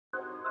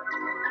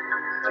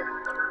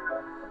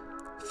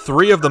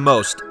Three of the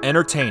most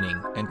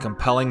entertaining and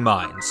compelling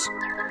minds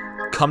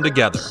come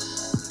together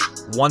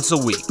once a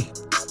week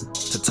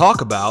to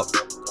talk about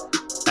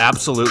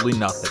absolutely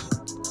nothing.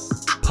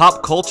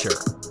 Pop culture,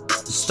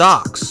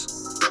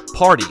 stocks,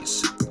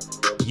 parties,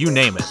 you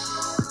name it.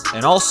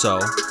 And also,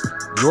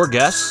 your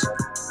guess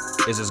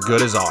is as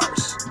good as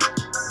ours.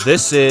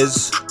 This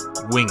is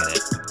Wingin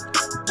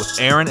It.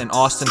 With Aaron and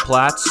Austin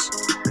Platts,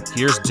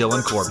 here's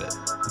Dylan Corbett.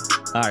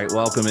 All right,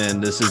 welcome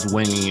in. This is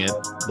Winging It,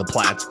 the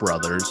Platts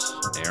brothers,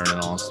 Aaron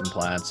and Austin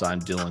Platts. I'm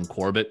Dylan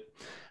Corbett.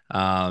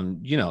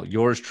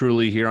 Yours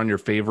truly here on your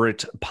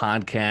favorite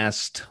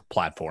podcast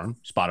platform,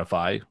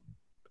 Spotify,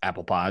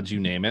 Apple Pods, you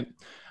name it.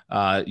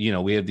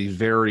 We have these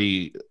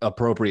very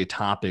appropriate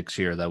topics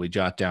here that we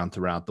jot down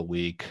throughout the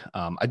week.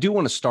 I do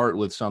want to start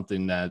with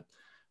something that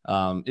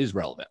is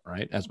relevant,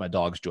 right? As my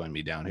dogs join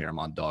me down here, I'm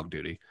on dog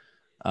duty.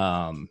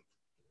 Does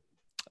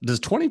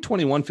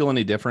 2021 feel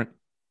any different?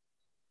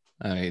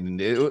 I mean,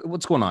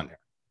 what's going on here?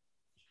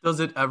 Does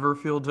it ever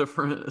feel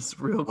different? It's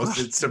real. Was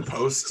it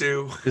supposed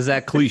to? Is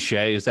that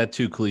cliche? Is that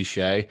too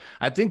cliche?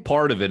 I think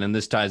part of it, and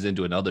this ties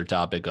into another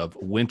topic of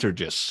winter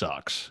just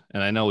sucks.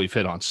 And I know we've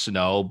hit on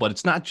snow, but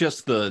it's not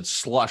just the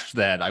slush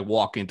that I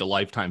walk into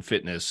Lifetime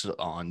Fitness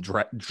on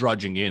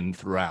drudging in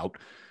throughout,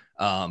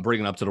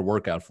 bringing up to the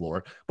workout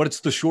floor, but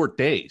it's the short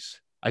days.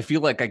 I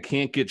feel like I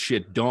can't get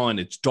shit done.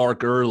 It's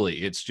dark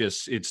early.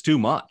 It's too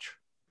much.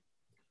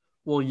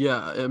 Well,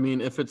 yeah. I mean,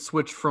 if it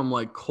switched from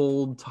like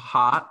cold to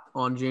hot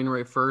on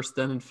January 1st,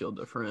 then it'd feel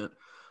different.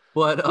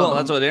 But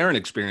that's what Aaron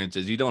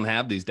experiences. You don't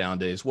have these down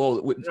days.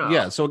 Well,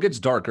 yeah. So it gets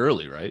dark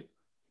early, right?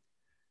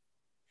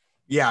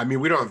 Yeah, I mean,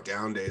 we don't have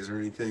down days or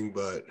anything,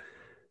 but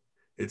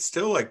it's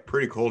still like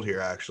pretty cold here,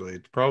 actually.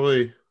 It's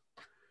probably,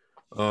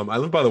 I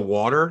live by the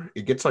water.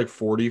 It gets like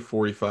 40,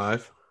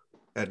 45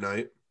 at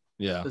night.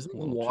 Yeah. Is the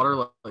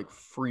water like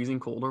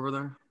freezing cold over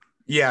there?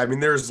 Yeah, I mean,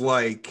 there's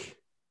like,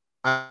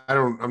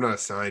 I'm not a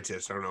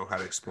scientist. I don't know how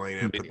to explain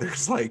it, but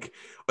there's like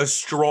a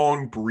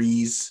strong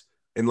breeze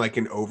and like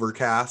an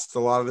overcast a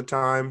lot of the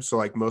time. So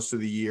like most of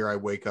the year I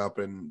wake up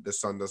and the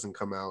sun doesn't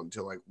come out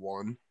until like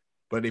 1.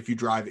 But if you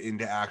drive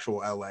into actual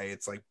LA,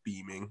 it's like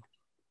beaming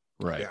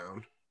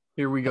down.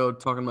 Here we go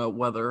talking about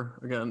weather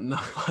again.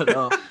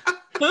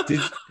 But,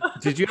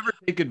 did you ever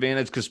take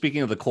advantage? Because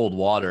speaking of the cold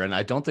water, and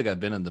I don't think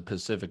I've been in the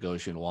Pacific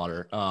Ocean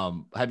water.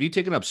 Have you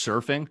taken up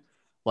surfing?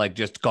 Like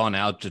just gone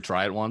out to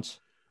try it once?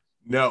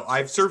 No,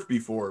 I've surfed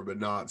before, but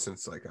not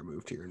since like I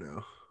moved here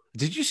now.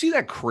 Did you see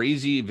that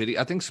crazy video?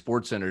 I think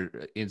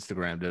SportsCenter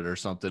Instagrammed it or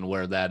something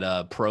where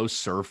that pro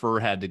surfer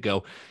had to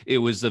go. It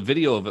was a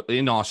video of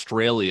in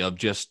Australia of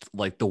just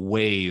like the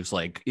waves,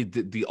 like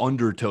the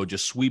undertow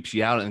just sweeps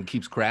you out and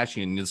keeps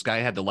crashing. And this guy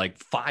had to like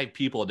 5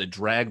 people to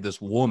drag this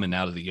woman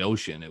out of the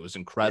ocean. It was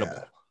incredible.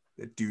 Yeah,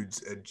 that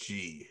dude's a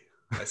G.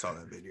 I saw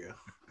that video.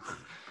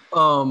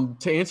 To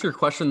answer your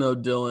question though,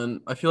 Dylan,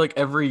 I feel like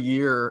every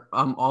year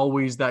I'm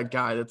always that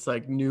guy that's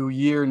like new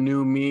year,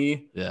 new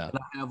me. Yeah. And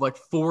I have like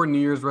 4 New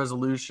Year's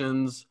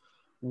resolutions,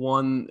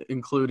 one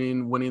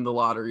including winning the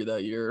lottery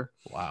that year.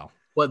 Wow.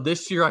 But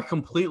this year I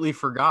completely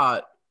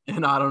forgot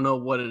and I don't know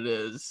what it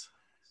is.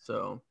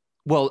 So.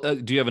 Well,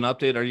 do you have an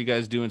update? Are you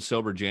guys doing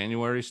sober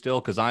January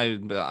still? Because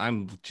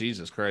I'm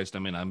Jesus Christ. I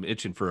mean, I'm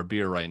itching for a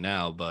beer right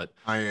now, but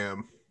I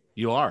am.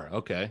 You are?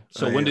 Okay.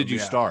 So when did you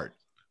start?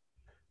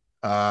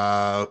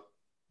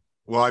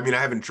 Well, I mean,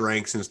 I haven't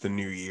drank since the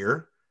new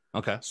year.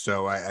 Okay.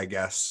 So I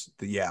guess,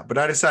 but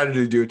I decided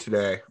to do it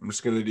today. I'm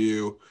just going to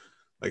do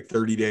like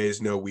 30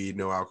 days, no weed,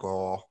 no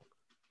alcohol.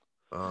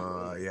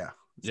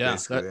 Yeah.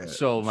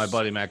 So my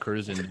buddy Matt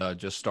Cruzen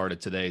just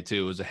started today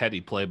too. It was a heady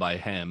play by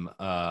him,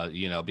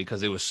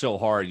 because it was so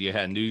hard. You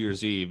had New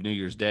Year's Eve, New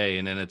Year's Day,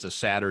 and then it's a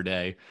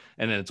Saturday,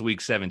 and then it's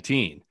week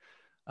 17.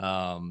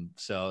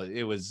 So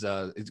it was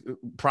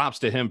props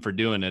to him for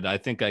doing it. I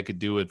think I could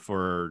do it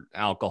for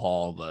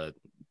alcohol, but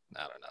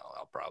I don't know.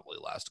 I'll probably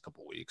last a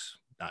couple weeks,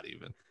 not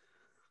even.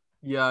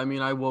 Yeah, I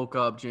mean, I woke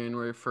up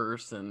January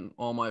 1st and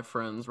all my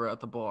friends were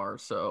at the bar,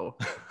 so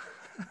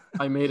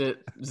I made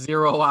it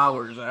 0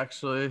 hours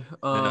actually.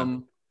 Yeah.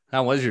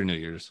 How was your New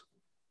Year's?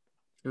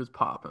 It was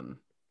popping.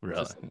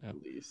 Really?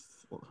 At least.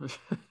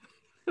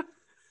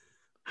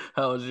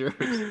 How was yours?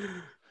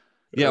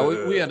 Yeah,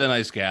 we had a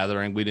nice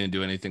gathering. We didn't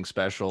do anything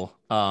special.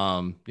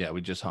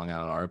 We just hung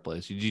out at our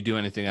place. Did you do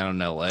anything out in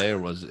LA, or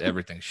was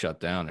everything shut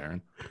down,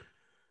 Aaron?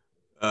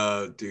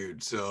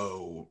 Dude,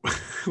 so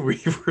we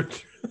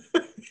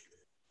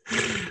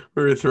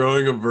were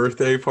throwing a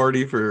birthday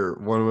party for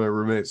one of my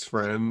roommate's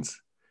friends.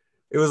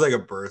 It was like a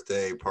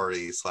birthday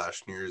party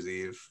 / New Year's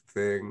Eve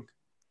thing.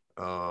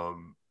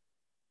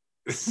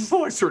 This is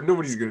long story.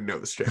 Nobody's gonna know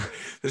this chick.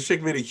 This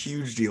chick made a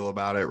huge deal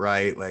about it,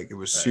 right? Like it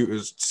was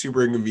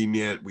super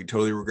inconvenient. We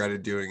totally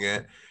regretted doing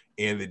it.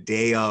 And the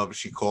day of,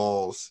 she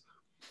calls,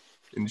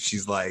 and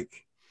she's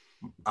like,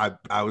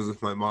 "I was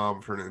with my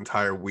mom for an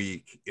entire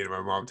week, and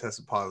my mom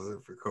tested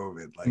positive for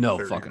COVID like no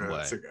 30 fucking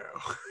minutes way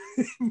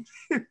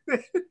ago."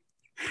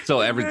 So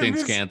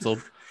everything's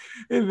canceled.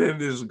 And then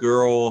this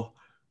girl,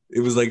 it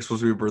was like supposed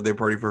to be a birthday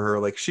party for her.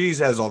 Like she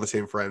has all the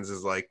same friends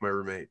as like my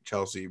roommate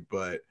Chelsea,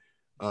 but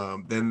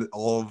Then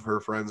all of her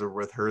friends were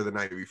with her the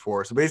night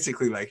before. So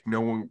basically, like,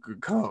 no one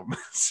could come.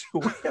 So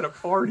we had a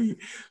party.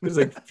 There's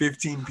like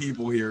 15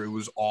 people here. It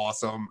was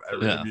awesome.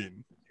 I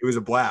mean, it was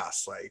a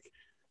blast. Like,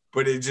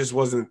 but it just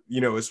wasn't,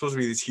 it was supposed to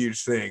be this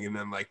huge thing. And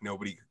then like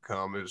nobody could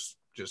come. It was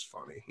just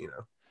funny,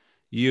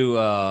 You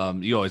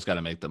always got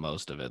to make the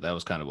most of it. That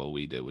was kind of what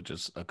we did with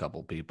just a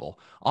couple people.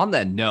 On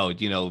that note,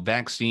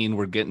 vaccine,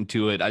 we're getting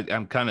to it.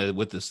 I'm kind of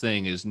with this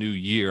thing is New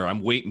Year.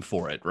 I'm waiting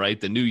for it, right?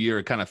 The New Year,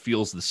 it kind of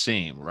feels the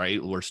same,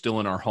 right? We're still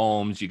in our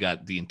homes. You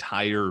got the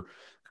entire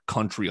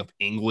country of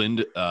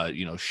England,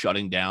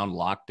 shutting down,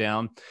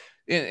 lockdown.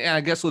 And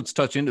I guess let's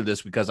touch into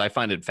this because I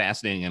find it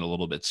fascinating and a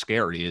little bit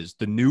scary is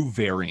the new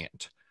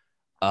variant.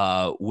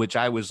 Which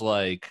I was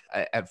like,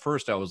 at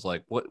first I was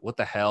like, what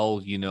the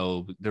hell?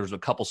 There's a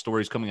couple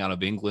stories coming out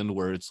of England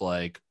where it's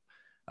like,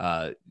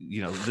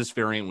 this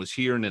variant was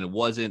here and then it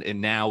wasn't.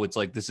 And now it's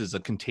like, this is a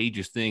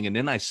contagious thing. And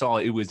then I saw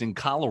it was in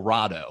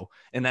Colorado.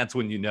 And that's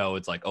when,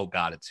 it's like, oh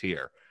God, it's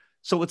here.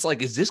 So it's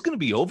like, is this going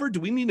to be over?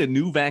 Do we need a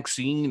new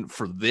vaccine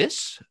for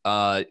this?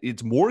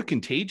 It's more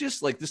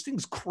contagious. Like this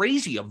thing's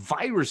crazy. A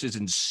virus is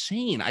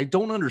insane. I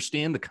don't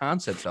understand the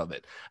concept of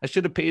it. I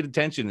should have paid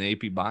attention in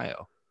AP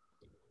Bio.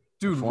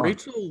 Dude,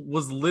 Rachel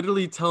was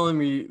literally telling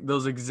me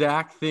those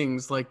exact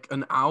things like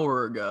an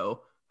hour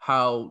ago,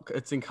 how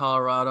it's in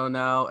Colorado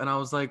now. And I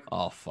was like,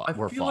 oh, fuck. I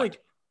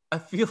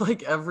feel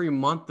like every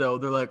month, though,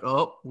 they're like,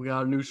 oh, we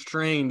got a new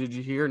strain. Did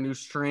you hear? A new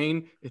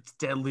strain? It's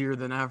deadlier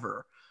than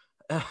ever.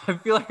 I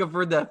feel like I've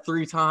heard that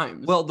 3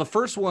 times. Well, the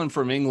first one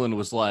from England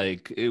was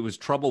like, it was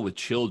trouble with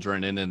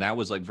children. And then that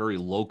was like very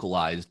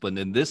localized. But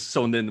then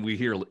then we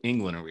hear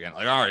England and we're like,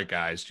 all right,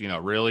 guys,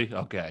 really?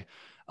 Okay.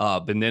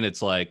 But then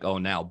it's like, oh,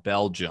 now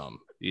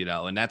Belgium,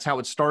 and that's how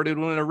it started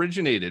when it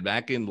originated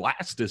back in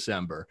last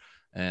December.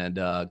 And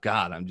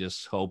God, I'm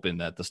just hoping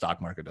that the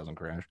stock market doesn't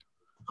crash.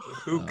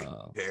 Who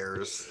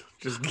cares?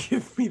 Just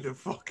give me the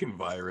fucking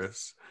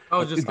virus.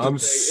 I'm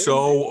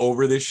so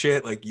over this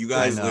shit. Like, you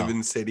guys live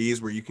in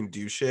cities where you can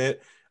do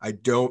shit. I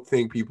don't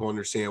think people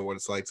understand what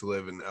it's like to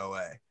live in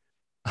LA.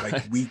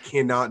 Like, we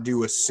cannot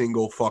do a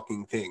single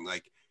fucking thing.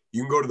 Like,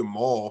 you can go to the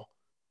mall.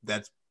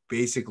 That's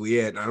basically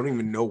it. I don't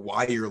even know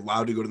why you're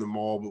allowed to go to the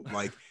mall, but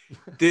like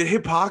the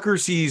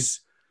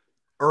hypocrisies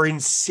are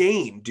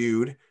insane,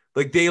 dude.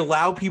 Like, they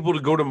allow people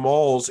to go to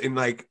malls and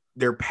like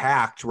they're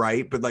packed,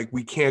 right? But like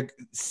we can't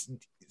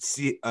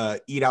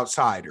eat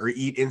outside or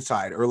eat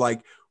inside or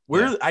like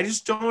I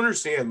just don't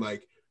understand.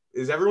 Like,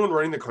 is everyone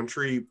running the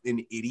country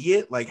an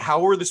idiot? Like,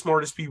 how are the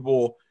smartest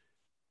people?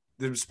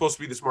 They're supposed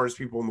to be the smartest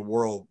people in the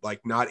world,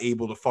 like not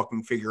able to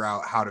fucking figure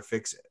out how to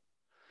fix it.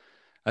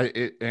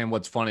 And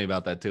what's funny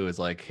about that too is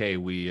like, hey,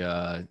 we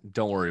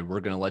don't worry,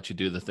 we're gonna let you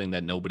do the thing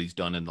that nobody's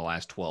done in the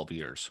last 12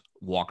 years: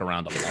 walk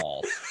around a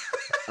mall.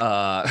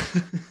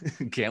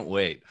 Can't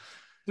wait,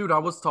 dude. I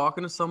was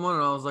talking to someone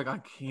and I was like, I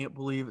can't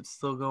believe it's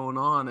still going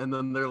on. And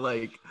then they're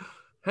like,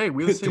 hey,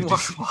 we the same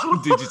water bottle.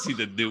 Did you see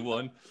the new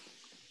one?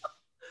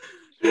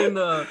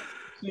 And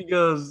she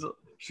goes,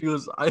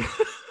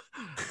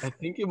 I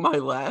think it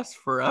might last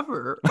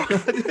forever.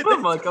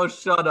 I'm like, oh,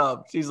 shut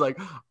up. She's like,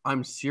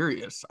 I'm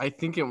serious. I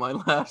think it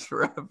might last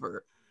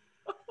forever.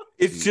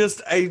 It's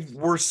just,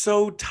 we're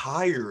so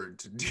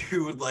tired,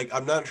 dude. Like,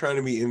 I'm not trying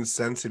to be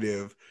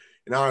insensitive.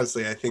 And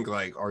honestly, I think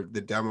like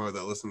the demo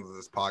that listens to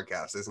this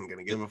podcast isn't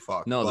going to give a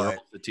fuck. No, they're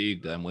all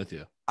fatigued. I'm with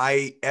you.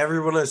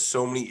 Everyone has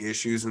so many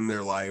issues in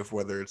their life,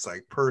 whether it's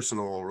like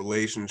personal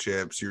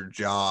relationships, your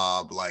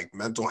job, like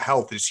mental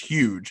health is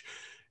huge.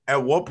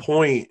 At what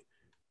point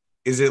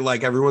is it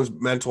like everyone's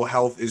mental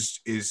health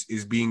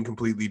is being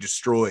completely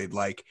destroyed?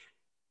 Like,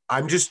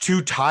 I'm just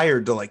too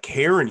tired to like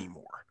care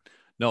anymore.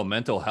 No,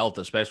 mental health,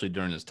 especially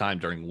during this time,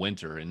 during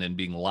winter and then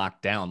being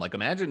locked down. Like,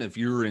 imagine if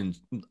you're in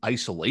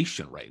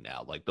isolation right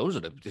now. Like, those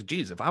are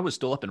if I was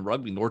still up in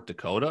Rugby, North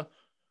Dakota,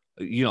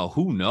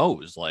 who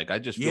knows? Like, I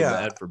just feel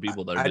bad for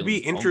people that are I'd be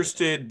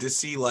interested to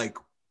see like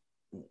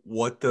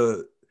what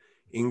the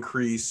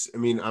increase,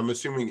 I'm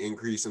assuming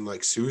increase in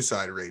like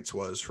suicide rates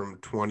was from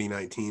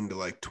 2019 to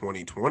like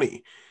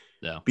 2020.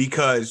 Yeah.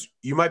 Because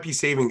you might be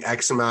saving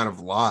X amount of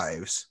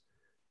lives,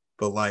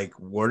 but like,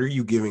 what are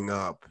you giving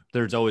up?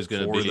 There's always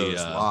going to be those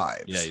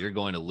lives. Yeah, you're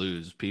going to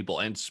lose people,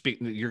 and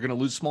you're going to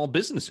lose small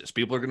businesses.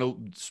 People are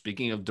going to.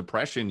 Speaking of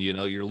depression,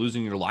 you're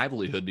losing your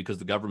livelihood because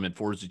the government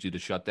forces you to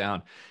shut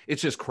down.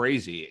 It's just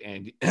crazy,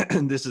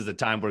 and this is the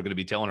time we're going to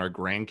be telling our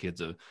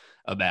grandkids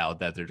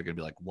about that. They're going to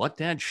be like, "What,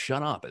 Dad?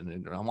 Shut up!"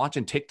 And I'm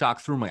watching TikTok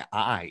through my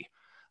eye.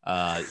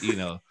 God,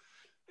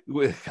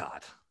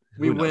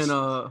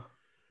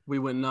 we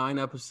went 9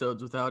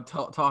 episodes without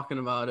talking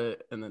about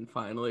it, and then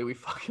finally we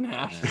fucking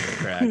hashed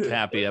it.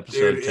 Happy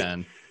episode. Dude,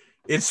 10.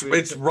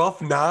 It's rough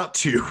not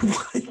to.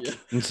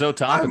 And so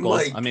topical.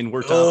 Like,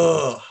 we're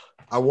topical.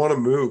 I want to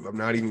move. I'm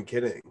not even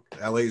kidding.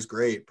 LA is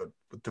great, but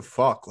what the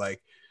fuck?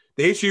 Like,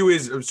 the issue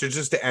is, so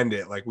just to end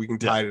it, like, we can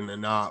tie it in a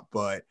knot,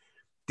 but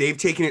they've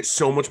taken it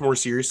so much more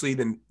seriously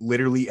than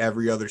literally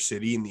every other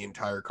city in the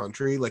entire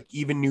country. Like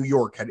even New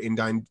York had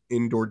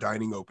indoor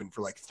dining open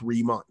for like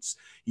 3 months.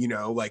 You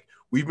know, like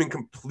we've been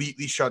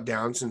completely shut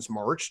down since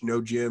March,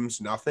 no gyms,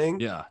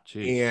 nothing. Yeah,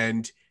 geez.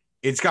 And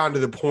it's gotten to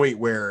the point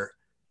where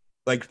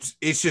like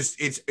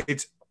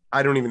it's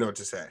I don't even know what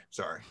to say.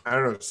 Sorry. I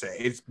don't know what to say.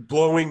 It's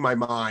blowing my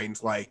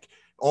mind, like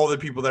all the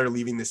people that are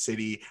leaving the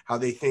city, how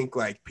they think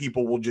like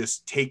people will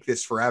just take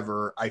this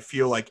forever. I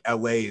feel like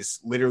LA is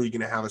literally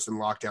going to have us in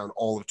lockdown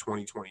all of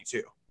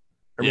 2022.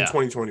 I mean,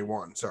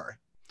 2021. Sorry.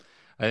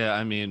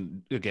 I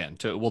mean, again,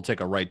 we'll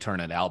take a right turn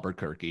at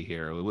Albuquerque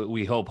here.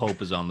 We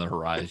hope is on the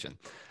horizon.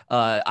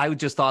 I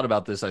just thought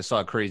about this. I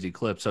saw a crazy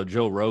clip. So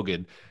Joe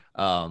Rogan,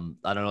 I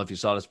don't know if you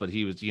saw this, but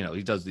he was,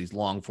 he does these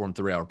long form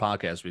 3-hour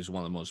podcasts. He's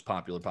one of the most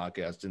popular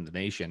podcasts in the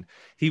nation.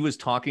 He was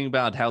talking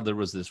about how there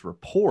was this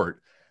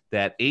report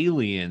that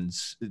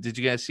aliens, did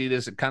you guys see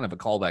this? Kind of a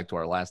callback to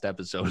our last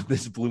episode.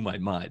 This blew my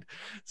mind.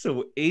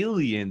 So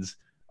aliens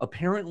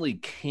apparently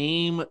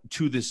came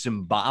to the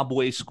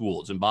Zimbabwe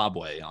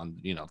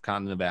on,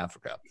 continent of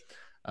Africa.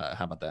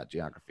 How about that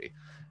geography?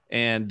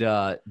 And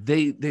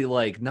they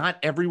like, not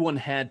everyone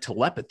had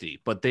telepathy,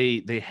 but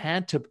they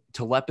had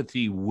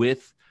telepathy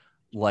with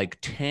like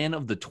 10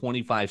 of the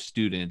 25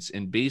 students.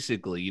 And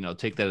basically,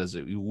 take that as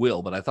you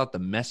will, but I thought the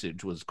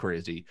message was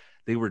crazy.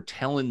 They were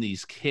telling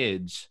these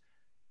kids,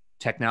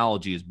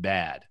 technology is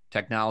bad.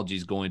 Technology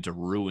is going to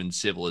ruin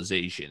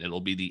civilization.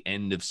 It'll be the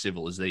end of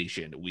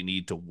civilization. We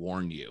need to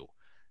warn you.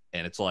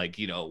 And it's like,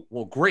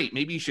 well, great.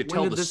 Maybe you should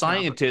tell the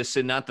scientists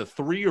and not the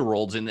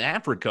 3-year-olds in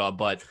Africa.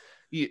 But,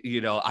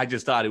 I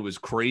just thought it was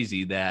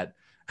crazy that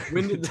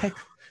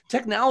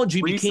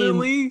technology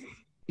became.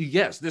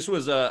 Yes, this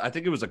was I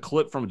think it was a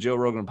clip from a Joe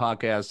Rogan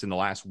podcast in the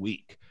last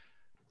week.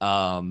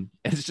 And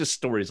it's just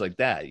stories like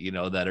that,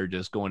 that are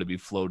just going to be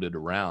floated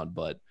around.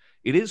 But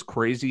it is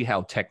crazy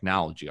how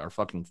technology, our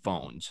fucking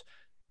phones,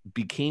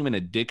 became an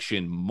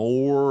addiction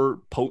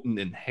more potent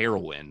than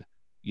heroin,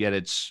 yet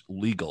it's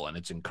legal and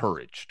it's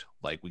encouraged.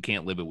 Like we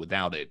can't live it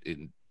without it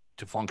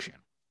to function.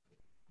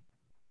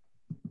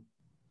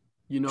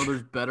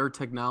 There's better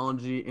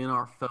technology in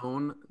our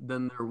phone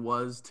than there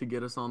was to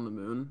get us on the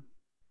moon.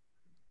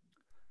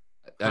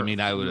 I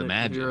mean, I would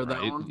imagine,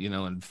 right?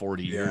 In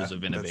 40 years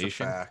of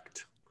innovation. That's a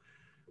fact.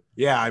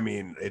 Yeah, I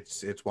mean,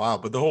 it's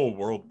wild, but the whole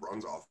world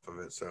runs off of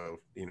it. So,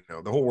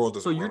 the whole world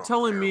doesn't. So you're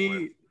telling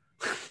me,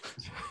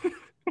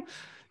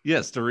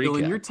 yes, to recap.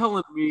 Dylan, you're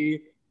telling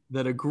me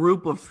that a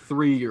group of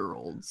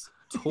 3-year-olds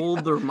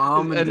told their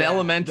mom and dad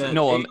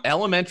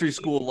elementary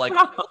school, like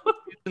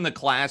in the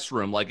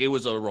classroom, like it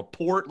was a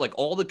report, like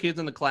all the kids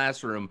in the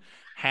classroom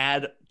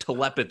had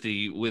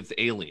telepathy with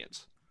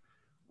aliens.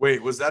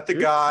 Wait, was that the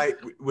guy?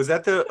 Was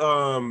that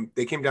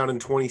they came down in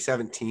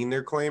 2017?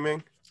 They're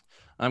claiming.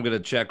 I'm going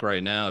to check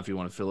right now if you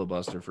want to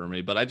filibuster for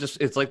me, but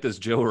it's like this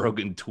Joe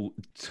Rogan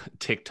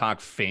TikTok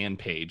fan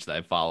page that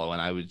I follow.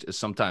 And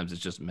sometimes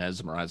it's just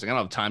mesmerizing. I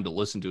don't have time to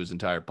listen to his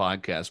entire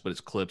podcast, but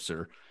his clips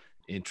are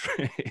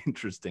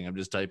interesting. I'm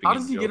just typing. How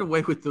does he get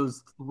away with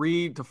those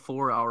 3 to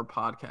 4 hour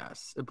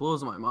podcasts? It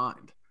blows my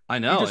mind. I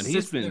know.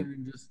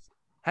 And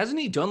hasn't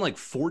he done like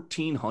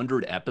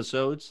 1,400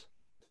 episodes?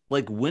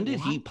 Like when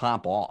did he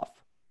pop off?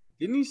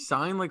 Didn't he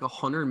sign like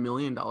 $100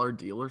 million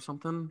deal or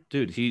something?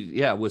 Dude,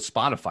 with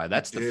Spotify.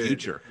 That's the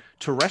future.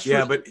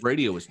 Terrestrial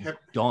radio is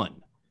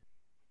done.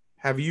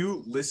 Have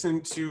you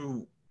listened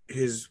to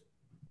his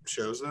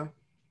shows though?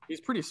 He's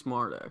pretty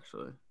smart,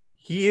 actually.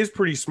 He is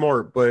pretty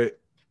smart,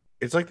 but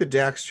it's like the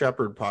Dax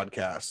Shepard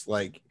podcast.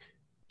 Like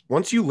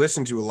once you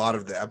listen to a lot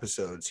of the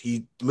episodes,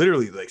 he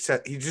literally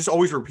he's just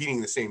always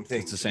repeating the same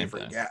thing. It's the same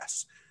thing.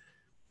 Yes.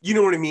 You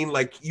know what I mean?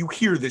 Like you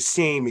hear the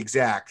same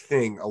exact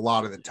thing a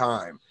lot of the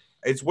time.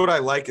 It's what I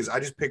like is I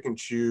just pick and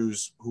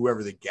choose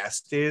whoever the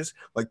guest is.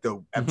 Like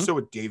the episode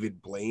with David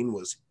Blaine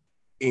was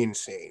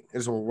insane.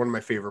 It's one of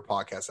my favorite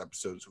podcast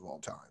episodes of all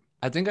time.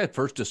 I think I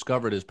first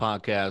discovered his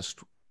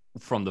podcast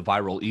from the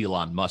viral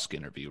Elon Musk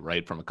interview,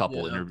 right? From a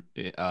couple of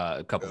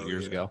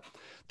years ago.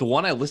 The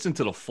one I listened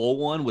to, the full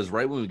one, was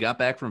right when we got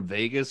back from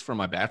Vegas from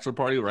my bachelor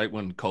party, right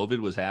when COVID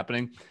was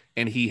happening.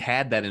 And he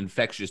had that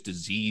infectious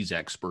disease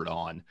expert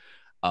on.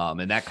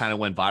 And that kind of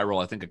went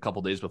viral, I think, a couple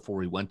days before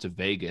we went to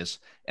Vegas.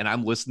 And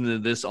I'm listening to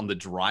this on the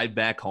drive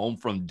back home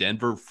from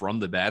Denver from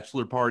the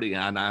bachelor party.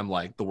 And I'm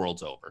like, the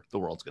world's over. The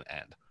world's going to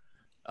end.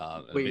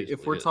 Wait,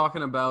 if we're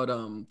talking about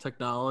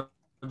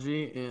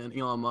technology and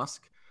Elon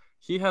Musk,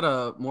 he had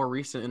a more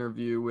recent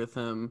interview with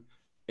him.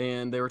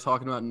 And they were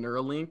talking about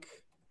Neuralink,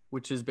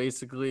 which is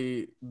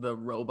basically the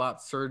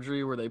robot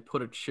surgery where they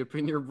put a chip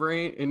in your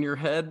brain, in your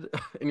head,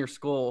 in your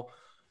skull.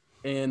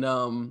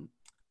 And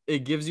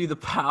it gives you the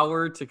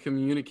power to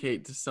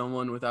communicate to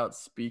someone without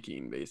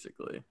speaking,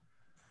 basically,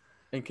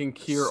 and can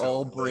cure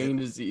all brain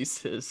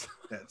diseases.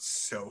 That's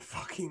so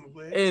fucking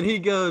lit.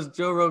 And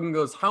Joe Rogan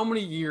goes, how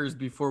many years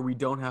before we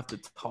don't have to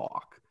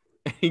talk?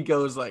 And he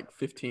goes like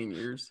 15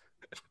 years.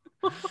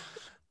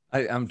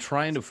 I'm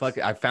trying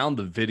to I found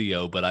the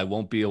video, but I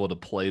won't be able to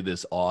play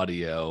this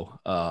audio.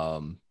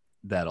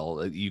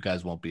 that'll you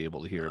guys won't be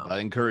able to hear it. But I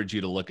encourage you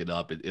to look it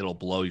up. It'll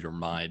blow your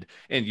mind.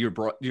 And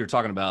you're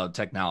talking about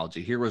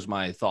technology. Here was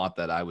my thought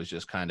that I was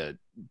just kind of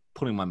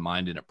putting my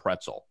mind in a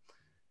pretzel.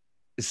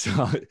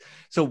 So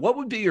what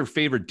would be your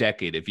favorite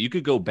decade if you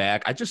could go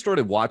back? I just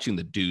started watching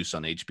The Deuce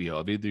on HBO.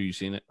 Have either of you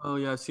seen it? Oh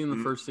yeah, I've seen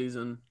the first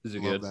season. Is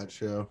it Love good? that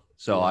show.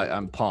 So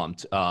I'm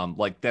pumped.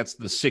 Like that's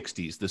the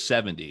 60s, the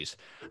 70s.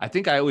 I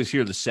think I always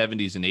hear the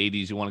 70s and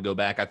 80s. You want to go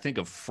back. I think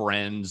of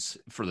Friends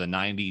for the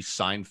 90s,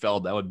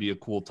 Seinfeld. That would be a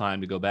cool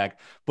time to go back.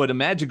 But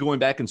imagine going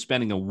back and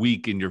spending a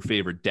week in your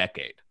favorite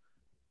decade.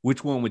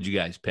 Which one would you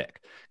guys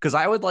pick? Because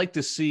I would like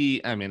to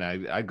see, I mean,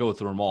 I go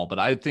through them all, but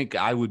I think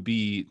I would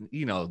be,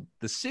 the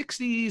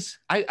 60s.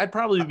 I'd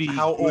probably be.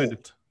 How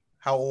old?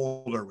 How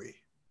old are we?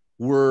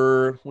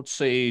 We're, let's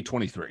say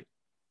 23.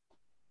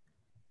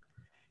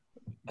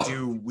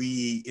 Do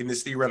we, in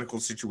this theoretical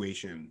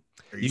situation,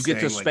 you get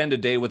to spend a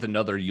day with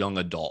another young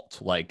adult,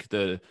 like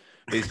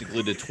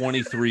basically the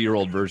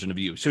 23-year-old version of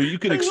you. So you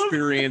can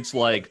experience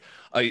like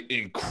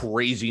a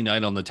crazy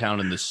night on the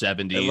town in the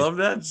 70s. I love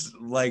that's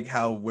like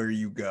where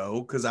you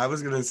go. Cause I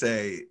was going to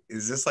say,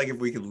 is this like if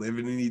we could live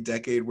in any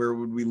decade, where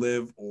would we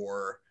live?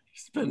 Or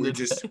you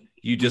just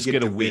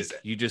get a week.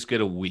 Visit. You just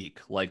get a week.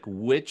 Like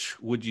which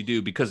would you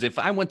do? Because if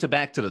I went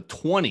back to the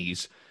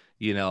 20s,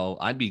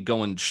 I'd be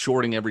going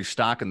shorting every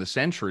stock in the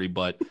century,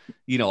 but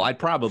I'd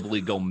probably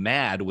go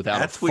mad without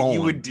That's a phone. what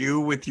you would do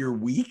with your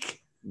week?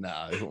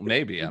 No,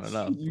 maybe. I don't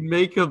know. You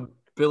make $1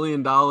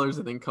 billion and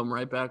then come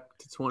right back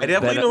to 20. I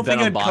definitely don't think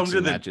I'd come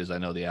to the matches. I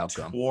know the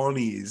outcome.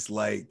 20s.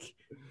 Like,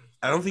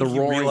 I don't think the you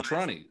roaring realize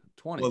 20s.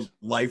 what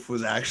life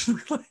was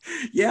actually like.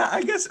 Yeah,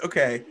 I guess.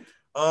 Okay.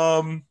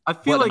 I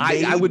feel like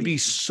I would be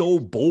so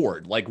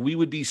bored. Like we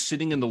would be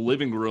sitting in the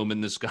living room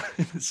and this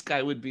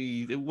guy would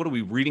be, what are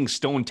we reading,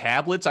 stone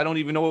tablets? I don't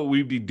even know what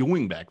we'd be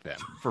doing back then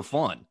for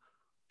fun.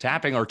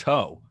 Tapping our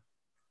toe.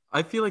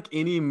 I feel like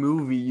any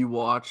movie you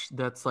watch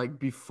that's like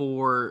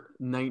before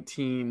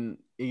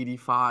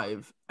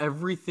 1985,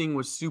 everything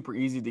was super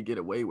easy to get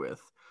away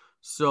with.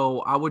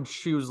 So I would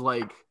choose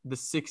like the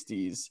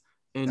 60s.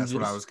 And that's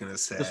what I was gonna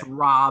say. Just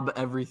rob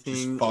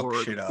everything. Just fuck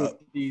shit up.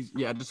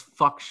 Yeah, just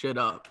fuck shit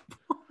up.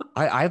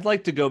 I'd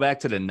like to go back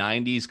to the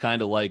 90s,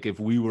 kind of like if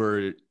we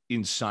were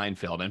in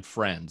Seinfeld and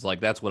Friends. Like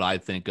that's what I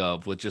think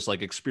of with just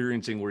like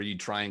experiencing where you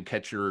try and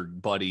catch your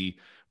buddy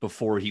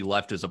before he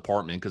left his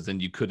apartment, because then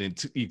you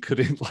couldn't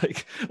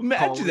like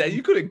imagine that.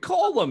 You couldn't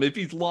call him if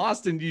he's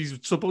lost and he's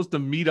supposed to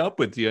meet up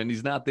with you and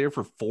he's not there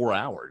for 4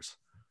 hours.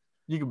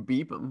 You could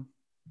beep him.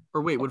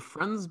 Or wait, would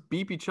friends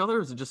beep each other,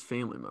 or is it just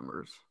family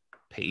members?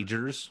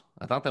 Pagers?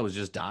 I thought that was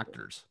just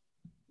doctors.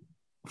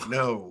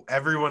 No,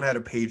 everyone had a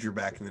pager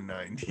back in the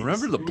 90s.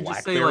 Remember the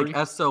BlackBerry? Say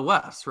like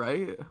SOS,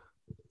 right?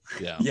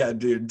 Yeah. Yeah,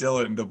 dude,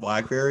 Dylan, the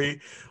BlackBerry.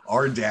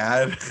 Our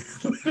dad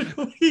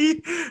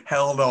literally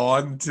held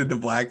on to the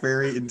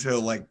BlackBerry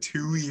until like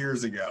 2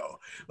 years ago.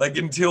 Like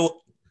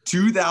until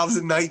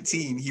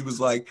 2019, he was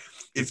like,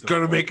 it's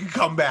gonna make a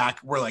comeback.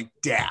 We're like,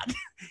 Dad,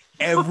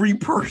 every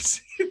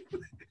person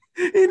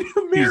in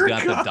America,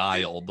 he's got the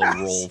dial, the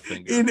roll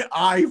finger. An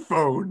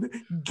iPhone.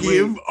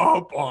 Give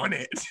up on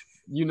it.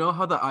 You know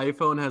how the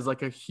iPhone has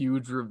like a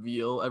huge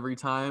reveal every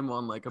time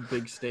on like a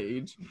big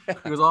stage?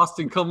 He goes,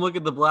 Austin, come look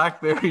at the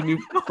BlackBerry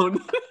new phone.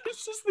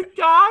 It's just the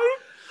guy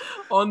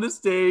on the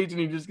stage, and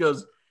he just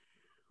goes,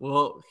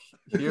 well,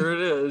 here it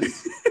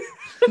is.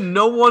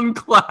 No one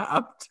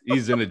clapped.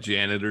 He's in a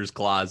janitor's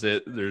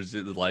closet. There's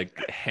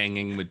like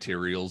hanging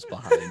materials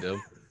behind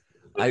him.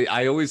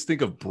 I always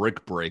think of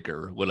Brick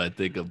Breaker when I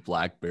think of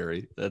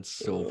BlackBerry. That's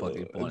so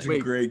fucking funny. It's a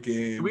great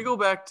game. Can we go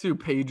back to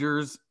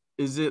pagers?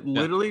 Is it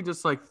literally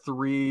just like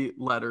 3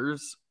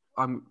 letters?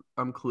 I'm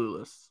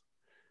clueless.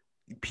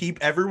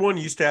 Everyone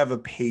used to have a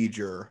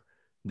pager.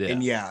 Yeah.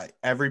 And yeah,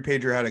 every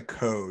pager had a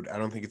code. I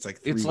don't think it's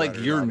like 3 it's like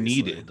letters, you're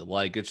obviously. needed.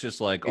 Like it's just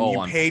like, and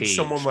you I'm paged paged.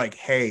 someone like,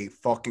 hey,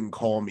 fucking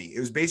call me. It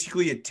was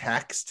basically a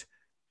text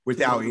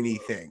without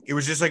anything. It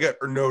was just like a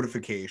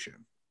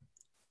notification.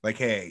 Like,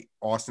 hey,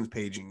 Austin's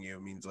paging you,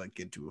 means like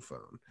get to a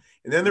phone.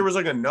 And then there was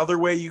like another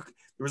way there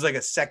was like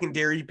a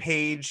secondary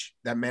page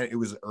that meant it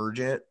was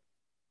urgent.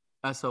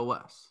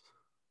 SOS.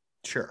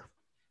 Sure.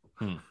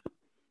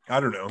 I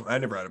don't know. I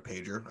never had a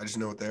pager. I just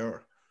know what they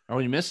are. Are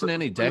we missing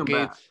any Bring 'em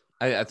decades?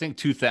 back. I think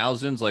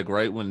 2000s, like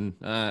right when,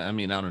 I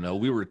don't know.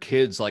 We were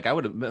kids. Like I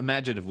would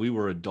imagine if we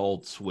were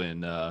adults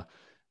when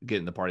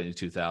getting the party in the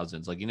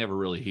 2000s, like you never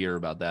really hear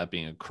about that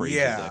being a crazy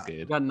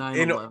decade. Got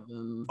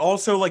 9/11.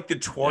 Also, like the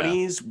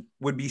 20s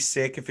would be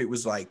sick if it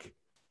was like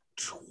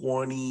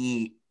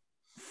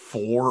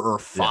 24 or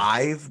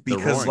 5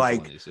 because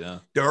like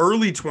 20s, the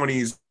early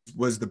 20s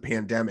was the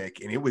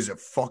pandemic and it was a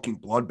fucking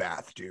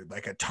bloodbath, dude.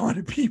 Like a ton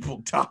of people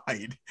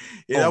died.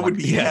 That would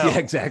be hell. Yeah,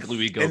 exactly.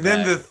 We go and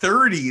back. then the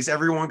 30s,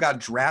 everyone got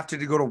drafted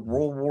to go to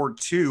World War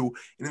II,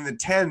 and in the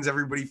 10s,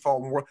 everybody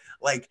fought in war.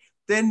 Like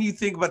then you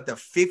think about the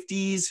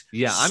 50s.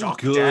 Yeah, I'm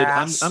good.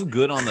 I'm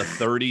good on the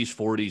 30s,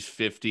 40s,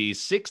 50s,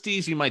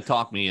 60s. You might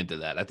talk me into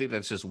that. I think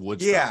that's just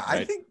Woodstock. Yeah,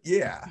 right? I think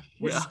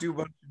we'll just do a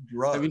bunch of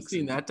drugs. Have you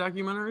seen that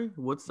documentary?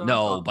 Woodstock?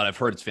 No, but I've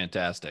heard it's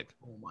fantastic.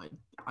 Oh my!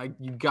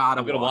 You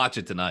gotta. I'm gonna watch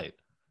it tonight.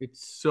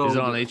 It's so. Is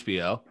it on good.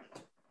 HBO?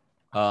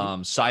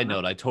 Side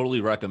note, I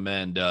totally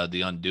recommend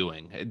The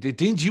Undoing.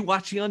 Didn't you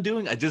watch The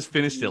Undoing? I just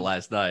finished it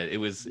last night. It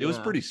was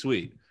pretty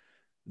sweet.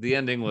 The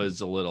ending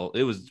was We'll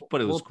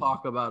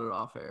talk about it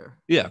off air.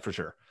 Yeah, for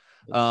sure.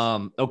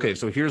 Okay,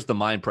 so here's the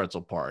mind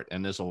pretzel part,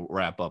 and this will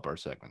wrap up our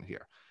segment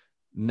here.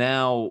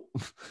 Now,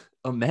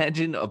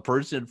 imagine a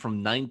person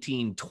from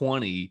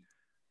 1920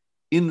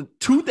 in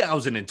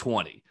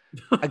 2020.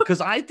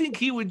 Because I think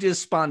he would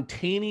just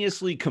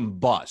spontaneously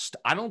combust.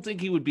 I don't think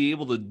he would be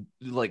able to,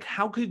 like,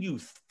 how could you?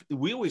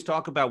 We always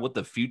talk about what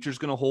the future's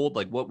going to hold,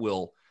 like what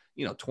will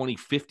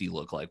 2050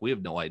 look like. We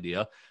have no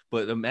idea.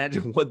 But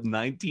imagine what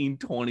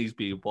 1920s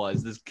people,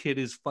 as this kid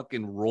is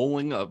fucking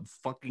rolling a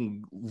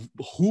fucking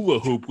hula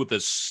hoop with a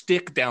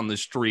stick down the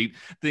street,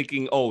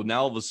 thinking, oh,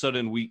 now all of a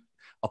sudden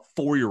a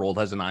 4-year-old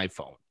has an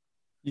iPhone.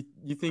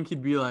 You think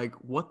he'd be like,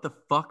 what the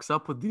fuck's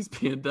up with these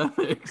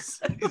pandemics?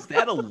 Is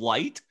that a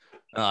light?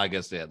 I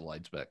guess they had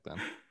lights back then.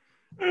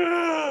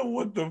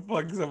 What the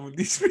fuck is up with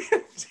these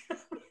pandemics?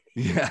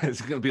 Yeah,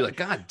 it's gonna be like,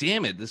 God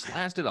damn it, this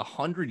lasted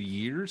 100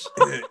 years.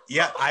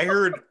 Yeah, I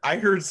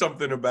heard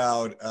something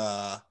about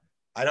I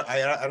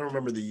don't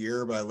remember the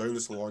year, but I learned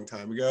this a long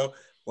time ago.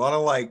 A lot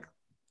of like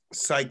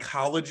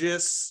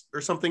psychologists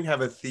or something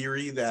have a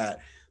theory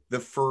that the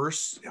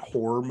first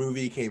horror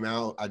movie came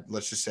out,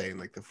 let's just say in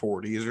like the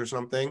 40s or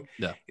something,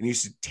 yeah, and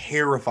used to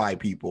terrify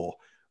people.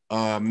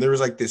 There was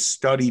like this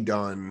study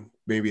done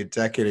maybe a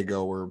decade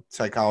ago where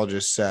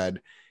psychologists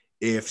said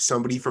if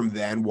somebody from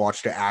then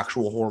watched an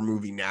actual horror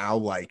movie now,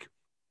 like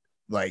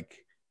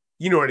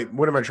you know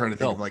what am I trying to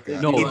think of? Like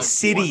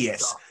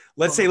Insidious.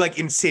 Let's say like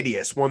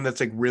Insidious, one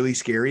that's like really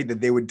scary, that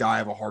they would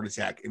die of a heart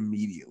attack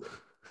immediately.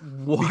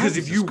 What? Because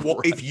if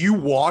you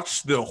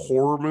watch the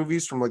horror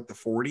movies from like the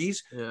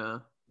 40s, yeah,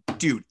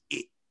 dude,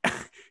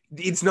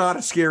 it's not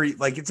a scary,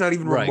 like it's not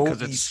even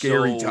remotely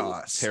scary to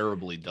us.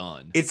 Terribly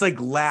done. It's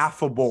like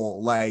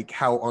laughable, like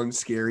how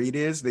unscary it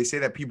is. They say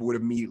that people would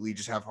immediately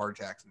just have heart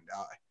attacks and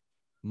die.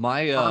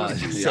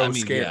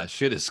 Yeah,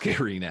 shit is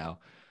scary now.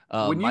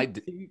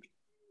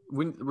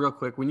 Real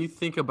quick, when you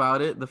think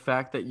about it, the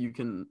fact that you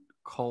can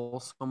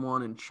call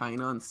someone in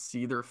China and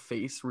see their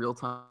face real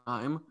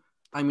time.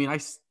 I mean,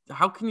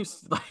 how can you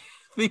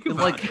think about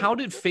like, how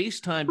did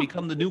FaceTime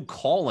become the new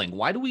calling?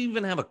 Why do we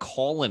even have a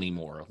call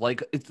anymore?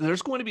 Like,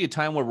 there's going to be a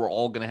time where we're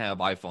all going to have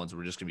iPhones and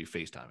we're just going to be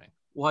FaceTiming.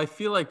 Well, I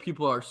feel like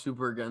people are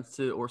super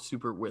against it or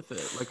super with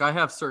it. Like, I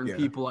have certain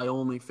people I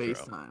only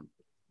FaceTime.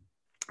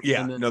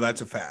 Yeah, no, that's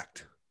a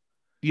fact.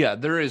 Yeah,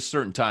 there is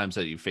certain times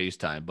that you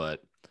FaceTime,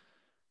 but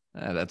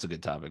that's a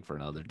good topic for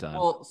another time.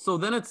 Well, so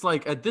then it's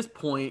like, at this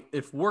point,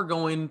 if we're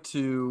going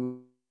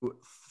to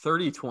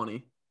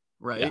 30/20,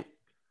 right? Yeah.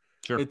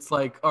 Sure. It's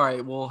like, all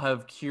right, we'll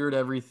have cured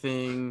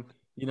everything,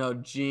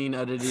 gene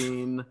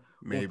editing.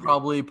 Maybe. We'll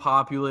probably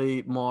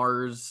populate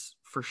Mars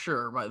for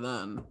sure by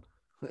then.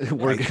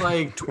 We're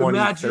like,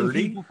 imagine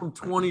people from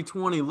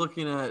 2020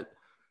 looking at,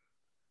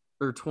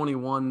 or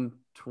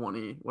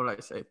 2120, what did I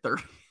say?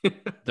 30.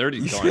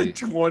 30/20.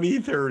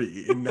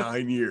 2030 in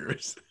 9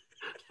 years.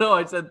 No,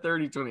 I said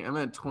 30/20. I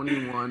meant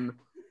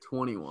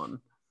 21/21.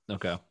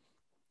 Okay.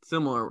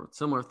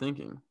 Similar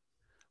thinking.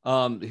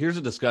 Here's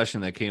a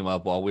discussion that came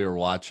up while we were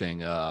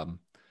watching, I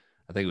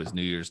think it was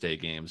New Year's Day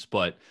games,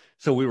 but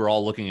so we were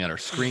all looking at our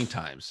screen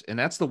times, and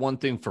that's the one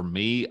thing for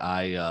me.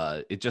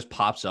 It just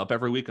pops up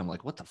every week. I'm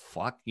like, what the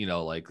fuck?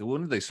 Like,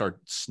 when did they start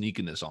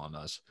sneaking this on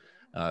us?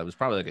 It was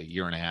probably like a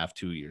year and a half,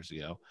 2 years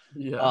ago.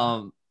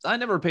 Yeah. I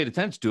never paid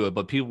attention to it,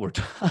 but people were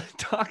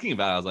talking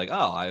about it. I was like,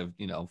 oh, I have,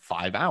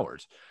 5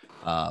 hours.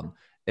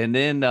 And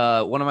then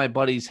one of my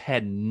buddies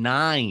had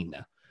 9.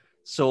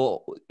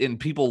 So, and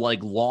people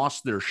like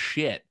lost their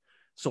shit.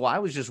 So I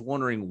was just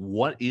wondering,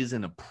 what is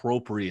an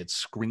appropriate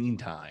screen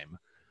time?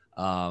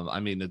 I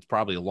mean, it's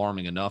probably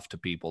alarming enough to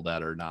people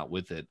that are not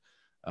with it.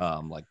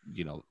 Like,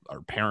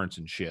 our parents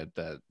and shit,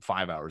 that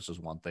 5 hours is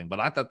one thing, but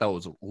I thought that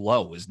was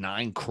low. Is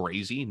 9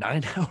 crazy?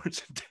 9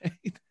 hours a day?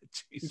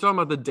 You talking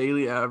about the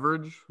daily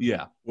average?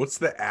 Yeah. What's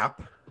the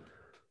app?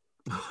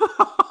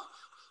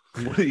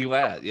 What are you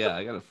at? Yeah,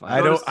 I gotta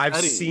find. I've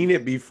seen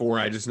it before.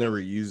 I just never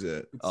use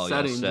it.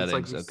 Settings. It's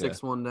like the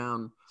 6-1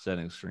 down.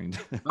 Settings screen.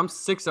 I'm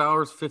 6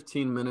 hours,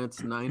 15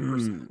 minutes,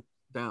 9%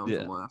 down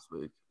from last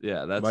week.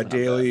 Yeah, that's my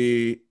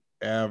daily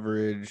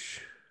average.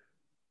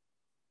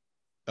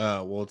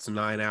 Well, it's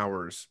 9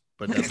 hours,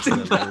 but that's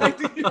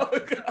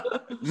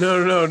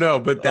no.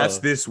 But that's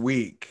this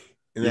week,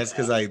 and that's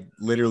because I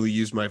literally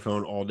used my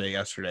phone all day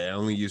yesterday. I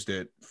only used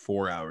it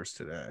 4 hours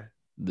today.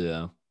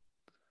 Yeah.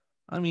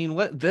 I mean,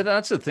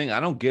 that's the thing. I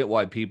don't get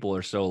why people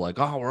are so like,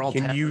 oh, we're all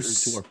tethered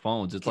to our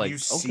phones. It's like, you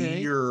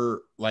see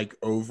your like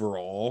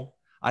overall?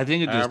 I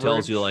think it just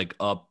tells you like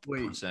up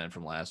percent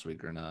from last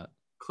week or not.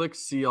 Click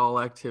see all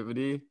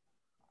activity.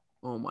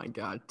 Oh my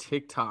God.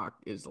 TikTok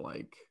is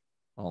like.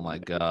 Oh my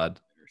God.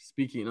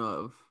 Speaking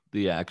of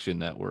the Action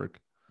Network.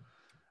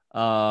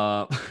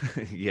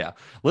 Yeah,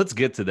 let's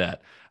get to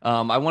that.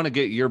 I want to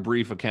get your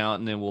brief account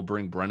and then we'll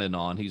bring Brennan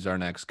on. He's our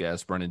next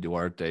guest, Brennan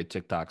Duarte,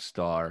 TikTok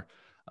star.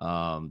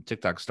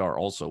 TikTok star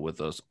also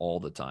with us all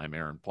the time,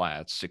 Aaron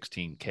Platt,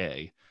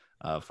 16K.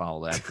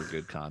 Follow that for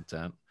good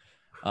content.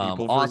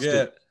 People Austin,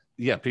 forget.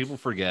 yeah, people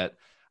forget.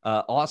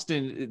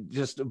 Austin,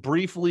 just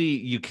briefly,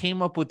 you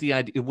came up with the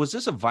idea. Was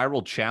this a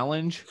viral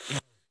challenge,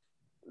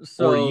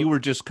 or you were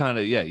just kind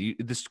of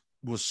this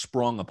was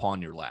sprung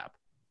upon your lap?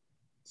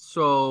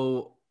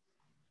 So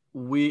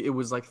it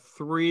was like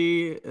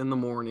 3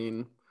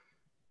 a.m,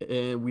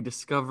 and we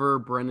discover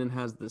Brendan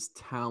has this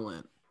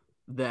talent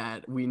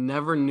that we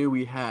never knew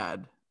we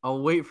had.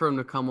 I'll wait for him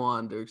to come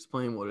on to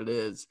explain what it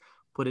is,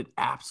 but it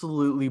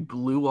absolutely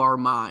blew our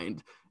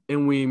mind.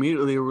 And we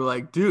immediately were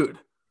like, dude,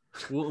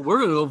 we're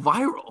going to go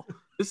viral.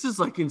 This is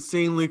like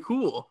insanely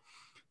cool.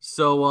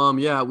 So,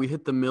 we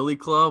hit the Millie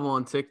Club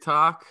on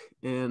TikTok,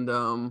 and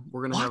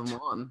we're going to have him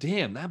on.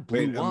 Damn, that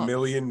blew Wait, up. 1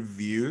 million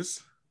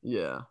views?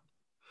 Yeah.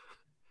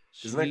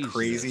 Isn't that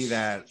crazy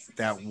that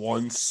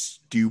one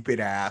stupid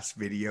ass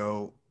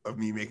video of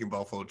me making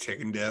buffalo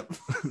chicken dip?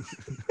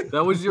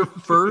 That was your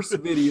first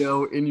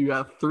video, and you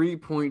got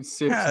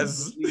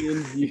 3.6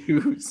 million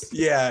views.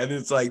 Yeah, and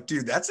it's like,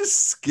 dude, that's a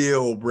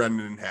skill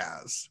Brendan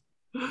has.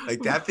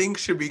 Like, that thing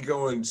should be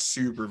going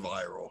super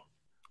viral.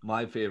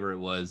 My favorite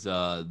was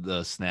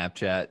the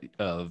Snapchat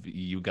of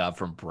you got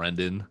from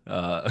Brendan.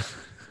 The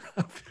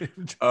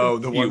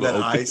one that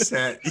I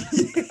sent.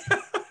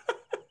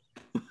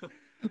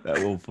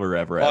 That will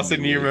forever.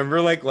 Austin, do you remember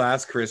like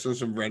last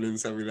Christmas when Brendan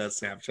sent me that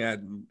Snapchat?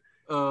 And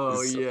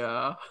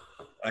yeah.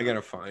 I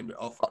gotta find it.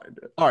 I'll find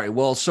it. All right.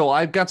 Well, so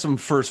I've got some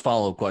first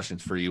follow-up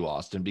questions for you,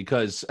 Austin,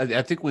 because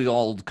I think we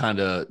all kind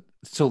of.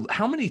 So,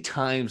 how many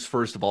times,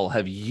 first of all,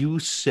 have you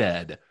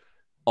said,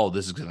 "Oh,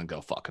 this is gonna go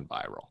fucking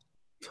viral"?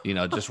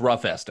 Just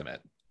rough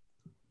estimate.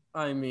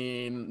 I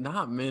mean,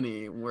 not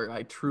many where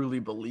I truly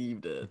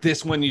believed it.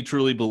 This one you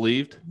truly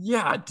believed?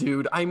 Yeah,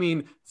 dude. I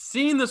mean,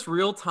 seeing this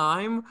real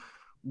time,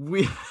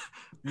 we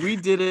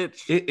did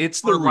it.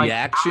 It's the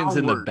reactions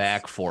in the hours.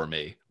 back for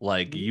me,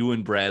 like you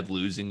and Brad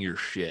losing your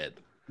shit.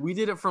 We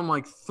did it from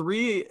like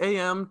 3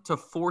 a.m. to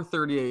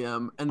 4:30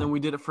 a.m. and then we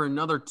did it for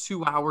another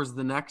 2 hours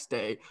the next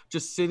day,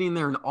 just sitting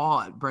there in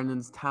awe at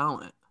Brendan's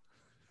talent.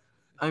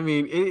 I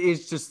mean, it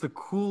is just the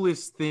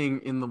coolest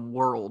thing in the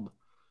world.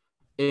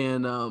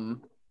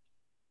 And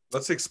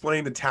let's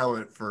explain the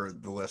talent for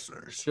the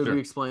listeners. Should we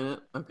explain it?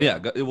 Okay. Yeah,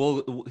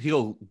 well,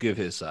 he'll give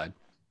his side.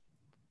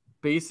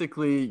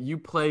 Basically, you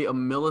play a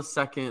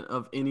millisecond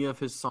of any of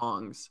his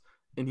songs,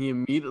 and he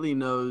immediately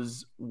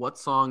knows what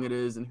song it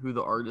is and who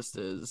the artist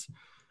is.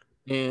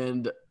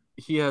 And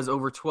he has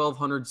over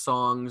 1,200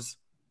 songs,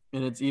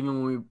 and it's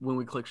even when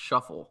we click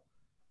shuffle,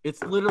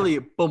 it's literally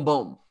boom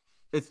boom.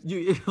 It's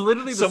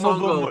literally the Some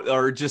song of them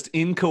are just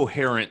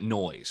incoherent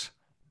noise.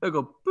 They'll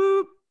go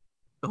boop.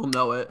 He'll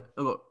know it.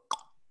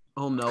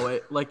 He'll know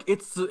it. Like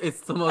it's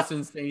the most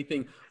insane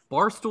thing.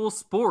 Barstool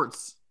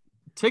Sports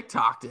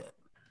TikToked it.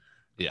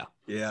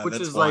 Yeah, which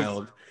that's is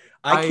wild.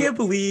 Like, I can't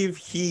believe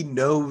he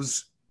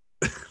knows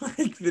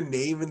like the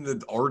name and the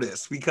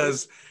artist,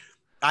 because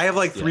I have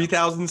like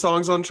 3,000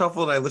 songs on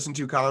shuffle that I listen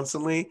to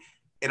constantly,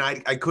 and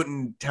I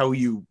couldn't tell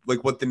you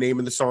like what the name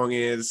of the song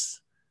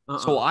is.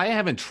 So I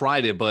haven't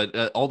tried it, but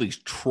all these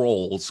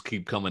trolls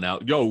keep coming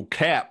out. Yo,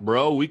 Cap,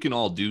 bro, we can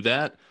all do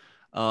that.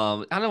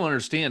 I don't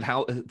understand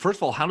how. First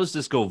of all, how does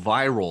this go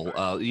viral?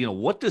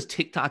 What does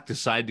TikTok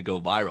decide to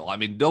go viral? I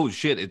mean, no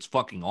shit, it's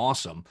fucking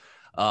awesome.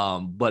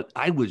 But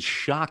I was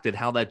shocked at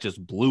how that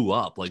just blew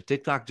up. Like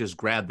TikTok just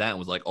grabbed that and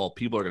was like, "Oh,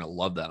 people are gonna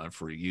love that on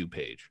For You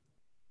page."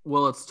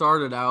 Well, it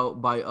started out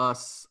by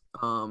us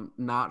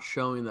not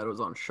showing that it was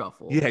on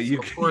shuffle. Yeah,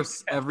 of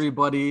course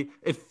everybody.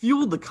 It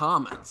fueled the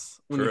comments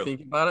when you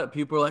think about it.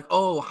 People are like,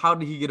 "Oh, how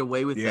did he get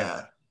away with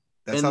that?"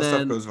 That's how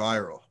stuff goes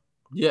viral.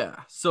 Yeah.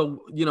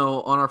 So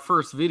on our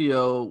first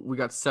video, we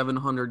got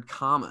 700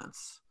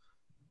 comments,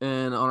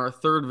 and on our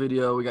third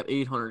video, we got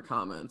 800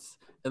 comments.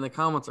 And the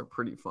comments are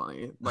pretty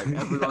funny. Like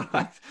everyone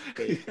thinks it's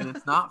fake, and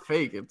it's not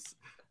fake.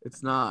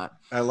 It's not.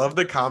 I love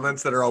the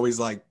comments that are always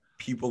like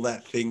people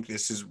that think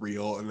this is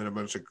real, and then a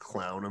bunch of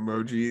clown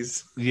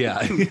emojis. Yeah,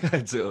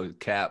 it's a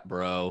Cap,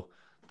 bro.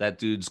 That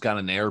dude's got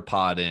an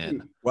AirPod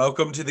in.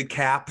 Welcome to the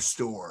Cap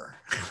store.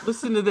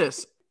 Listen to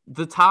this.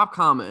 The top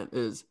comment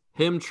is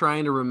him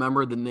trying to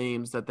remember the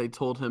names that they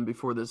told him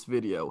before this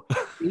video.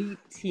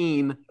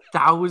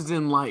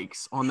 18,000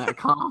 likes on that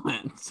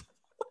comment.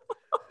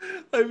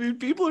 I mean,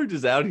 people are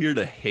just out here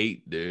to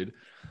hate, dude.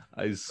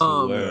 I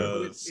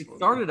swear. It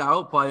started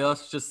out by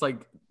us just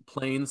like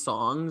playing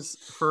songs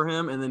for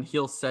him, and then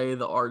he'll say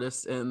the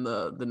artist and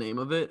the name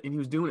of it, and he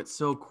was doing it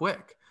so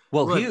quick.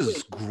 Well, he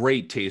has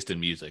great taste in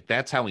music.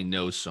 That's how he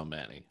knows so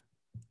many.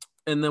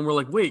 And then we're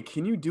like, wait,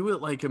 can you do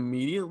it like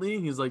immediately?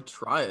 He's like,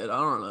 try it. I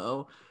don't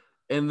know.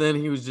 And then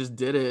he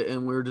did it,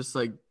 and we were just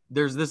like,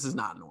 this is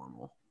not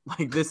normal.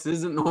 Like, this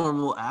isn't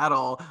normal at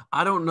all.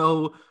 I don't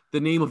know the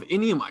name of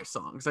any of my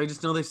songs. I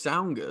just know they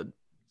sound good.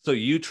 So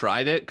you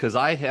tried it? Because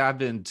I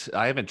haven't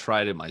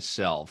tried it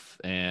myself.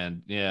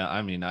 And yeah,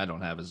 I mean,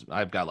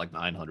 I've got like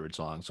 900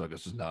 songs, so I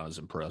guess it's not as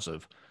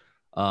impressive.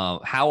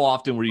 How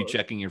often were you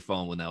checking your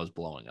phone when that was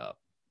blowing up?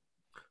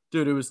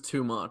 Dude, it was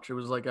too much. It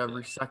was like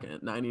every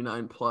second,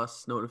 99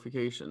 plus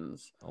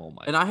notifications. Oh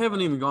my! And I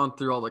haven't even gone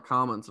through all the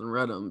comments and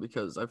read them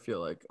because I feel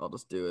like I'll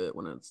just do it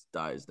when it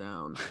dies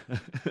down.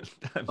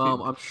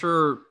 I'm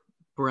sure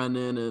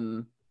Brendan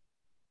and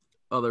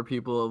other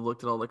people have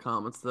looked at all the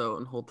comments though,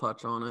 and he'll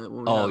touch on it.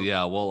 When we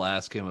yeah, we'll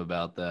ask him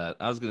about that.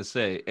 I was gonna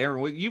say,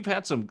 Aaron, you've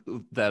had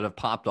some that have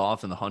popped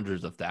off in the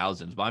hundreds of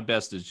thousands. My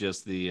best is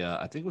just the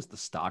I think it was the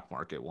stock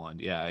market one.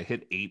 Yeah, I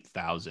hit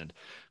 8,000,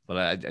 but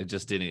I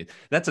just didn't.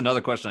 That's another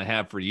question I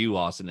have for you,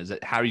 Austin. Is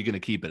that how are you going to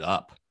keep it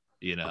up?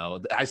 You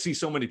know, I see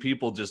so many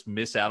people just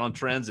miss out on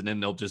trends and then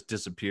they'll just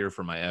disappear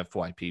from my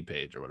FYP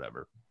page or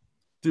whatever.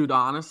 Dude,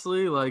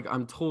 honestly, like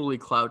I'm totally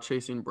clout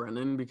chasing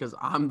Brendan because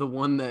I'm the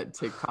one that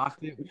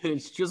TikToked it.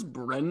 It's just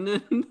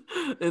Brendan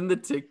in the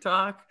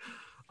TikTok.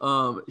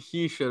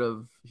 He should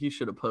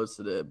have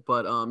posted it.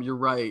 But you're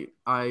right.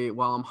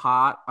 While I'm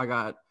hot, I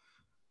got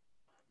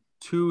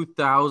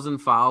 2,000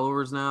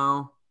 followers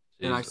now.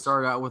 Jesus. And I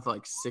started out with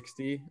like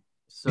 60.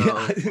 So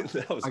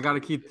yeah, I got to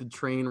keep the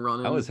train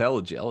running. I was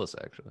hella jealous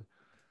actually.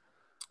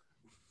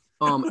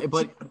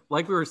 But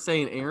like we were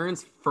saying,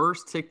 Aaron's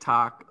first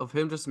TikTok of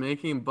him just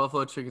making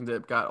buffalo chicken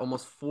dip got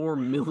almost 4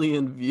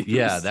 million views.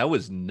 Yeah, that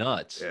was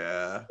nuts.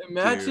 Yeah.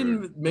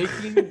 Imagine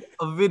making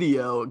a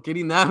video,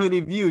 getting that many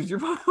views. You're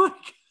probably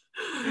like,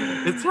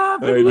 it's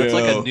happening. That's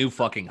like a new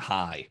fucking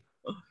high.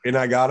 And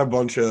I got a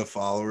bunch of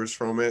followers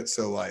from it.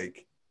 So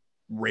like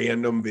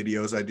random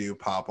videos I do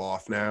pop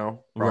off now,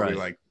 probably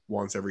like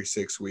once every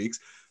 6 weeks.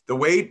 The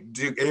way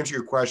to answer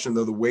your question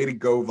though, the way to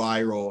go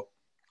viral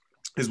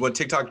is what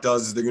TikTok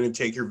does is they're going to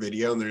take your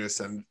video and they're going to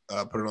send,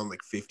 put it on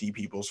like 50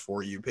 people's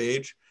For You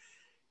page.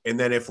 And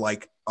then if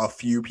like a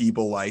few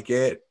people like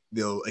it,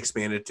 they'll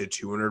expand it to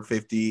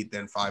 250,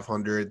 then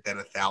 500, then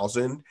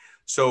 1,000.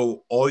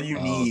 So all you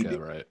need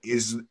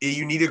is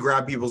you need to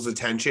grab people's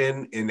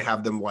attention and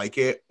have them like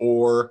it,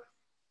 or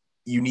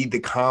you need the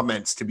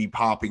comments to be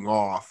popping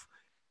off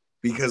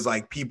because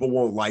like people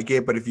won't like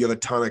it. But if you have a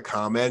ton of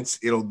comments,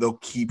 they'll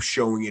keep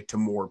showing it to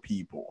more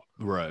people.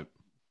 Right.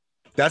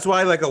 That's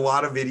why, like, a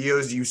lot of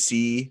videos you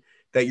see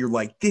that you're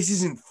like, this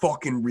isn't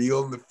fucking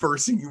real. And the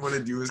first thing you want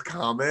to do is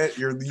comment.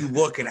 You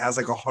look, it has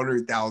like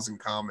 100,000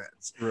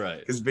 comments.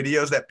 Right. Because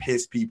videos that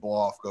piss people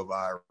off go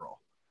viral.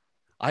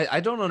 I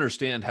don't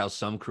understand how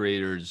some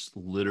creators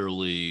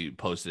literally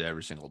post it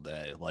every single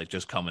day, like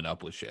just coming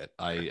up with shit.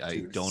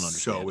 I don't understand.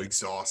 So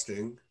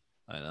exhausting.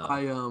 I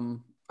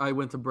know. I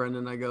went to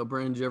Brendan. I go,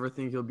 Brendan, do you ever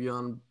think you'd be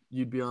on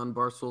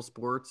Barstool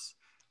Sports?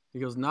 He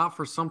goes, not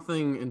for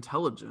something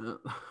intelligent.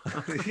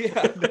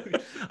 Yeah,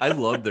 I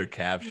love their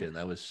caption.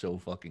 That was so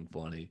fucking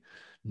funny.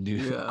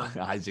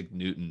 Isaac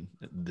Newton,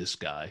 this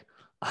guy,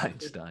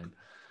 Einstein.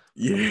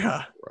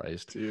 Yeah,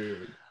 Christ,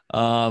 dude.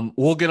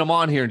 We'll get him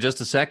on here in just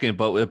a second,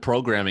 but with a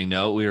programming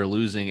note, we are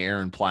losing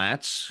Aaron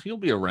Platts. He'll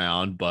be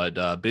around,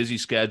 but busy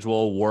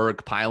schedule,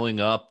 work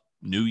piling up.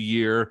 New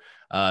year.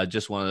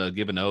 Just want to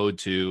give an ode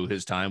to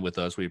his time with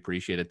us. We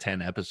appreciate it.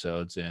 10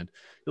 episodes, and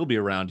he'll be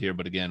around here.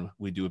 But again,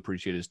 we do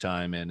appreciate his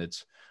time, and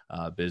it's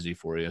busy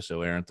for you.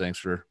 So, Aaron, thanks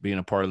for being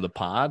a part of the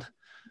pod.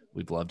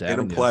 We'd love to have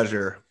you. It's a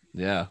pleasure.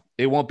 Yeah,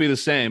 it won't be the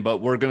same, but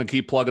we're going to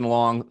keep plugging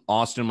along,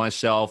 Austin,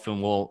 myself,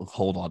 and we'll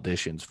hold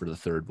auditions for the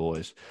third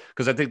voice,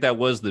 because I think that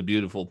was the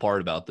beautiful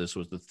part about this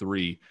was the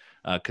three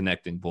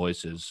connecting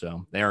voices.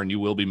 So, Aaron,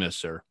 you will be missed,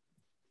 sir.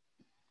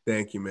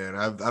 Thank you, man.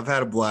 I've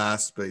had a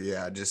blast, but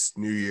yeah, just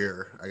New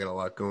Year. I got a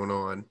lot going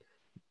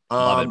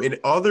on. In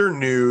other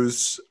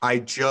news, I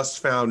just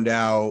found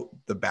out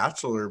the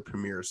Bachelor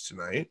premieres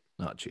tonight.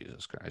 Oh,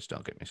 Jesus Christ.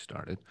 Don't get me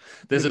started.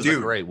 This is a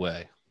great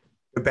way.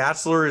 The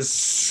Bachelor is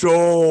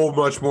so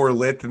much more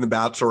lit than the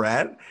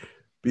Bachelorette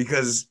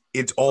because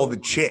it's all the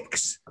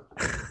chicks.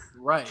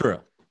 Right. True.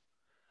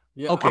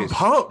 Yeah. Okay. I'm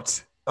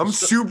pumped. I'm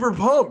super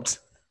pumped.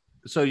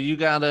 So you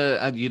gotta,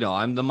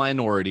 I'm the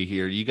minority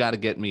here. You got to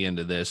get me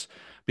into this.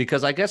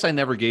 Because I guess I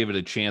never gave it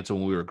a chance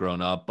when we were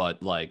growing up,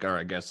 but why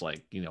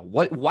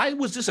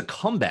was this a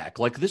comeback?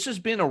 Like, this has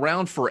been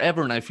around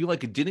forever, and I feel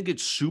like it didn't get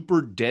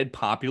super dead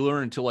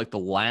popular until like the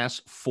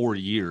last 4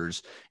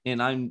 years.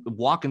 And I'm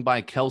walking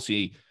by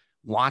Kelsey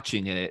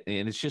watching it,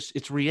 and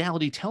it's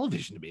reality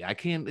television to me. I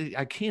can't do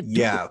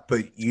it.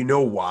 But you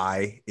know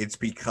why? It's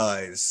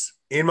because,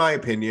 in my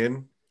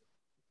opinion,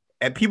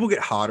 and people get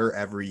hotter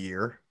every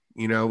year,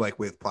 like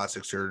with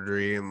plastic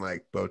surgery and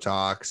like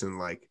Botox and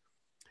like,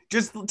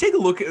 just take a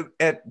look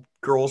at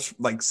girls,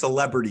 like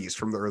celebrities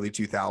from the early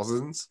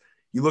 2000s.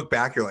 You look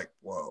back, you're like,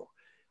 whoa.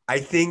 I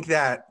think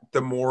that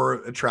the more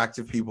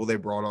attractive people they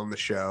brought on the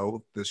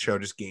show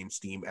just gained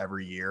steam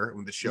every year. And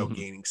with the show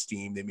gaining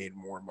steam, they made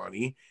more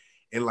money.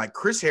 And like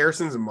Chris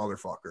Harrison's a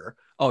motherfucker.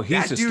 Oh,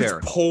 he's hysterical.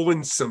 Dude's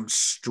pulling some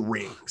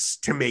strings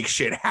to make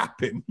shit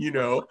happen,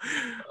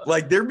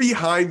 Like they're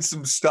behind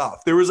some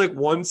stuff. There was like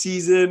one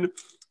season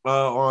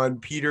on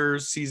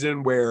Peter's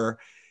season where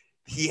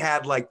he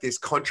had like this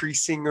country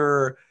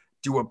singer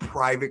do a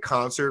private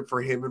concert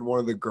for him and one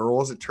of the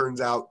girls. It turns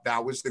out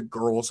that was the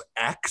girl's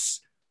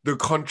ex, the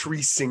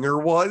country singer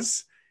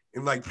was.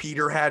 And like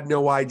Peter had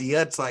no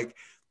idea. It's like,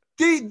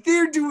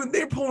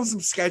 they're pulling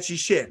some sketchy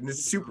shit, and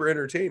it's super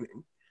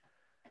entertaining.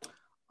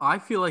 I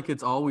feel like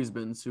it's always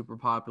been super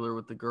popular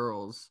with the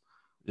girls.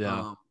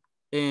 Yeah.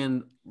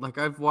 And like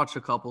I've watched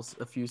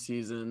a few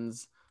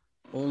seasons.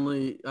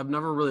 I've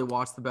never really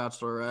watched The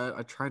Bachelorette.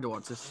 I tried to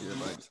watch this year,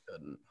 but I just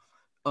couldn't.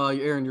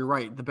 Aaron, you're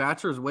right. The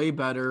Bachelor is way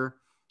better.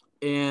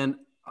 And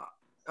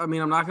I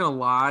mean, I'm not gonna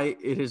lie,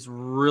 it is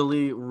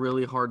really,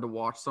 really hard to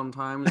watch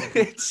sometimes.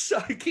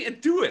 I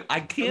can't do it.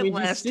 I can't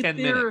last 10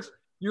 minutes.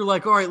 You're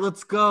like, all right,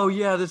 let's go.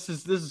 Yeah, this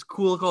is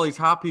cool. Look, all these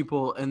hot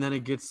people, and then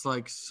it gets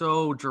like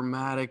so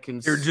dramatic and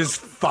they're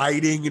just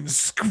fighting and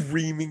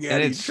screaming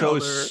at each other. And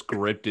it's so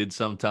scripted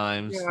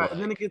sometimes. Yeah,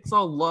 and then it gets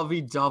all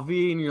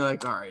lovey-dovey, and you're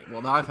like, all right,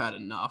 well, now I've had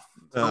enough.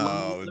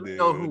 So let me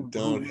know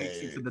who makes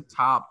it to the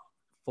top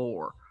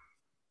 4.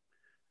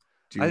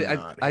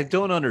 I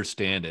don't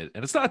understand it,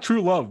 and it's not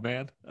true love,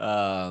 man.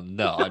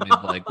 No, I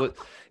mean, like, what?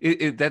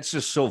 That's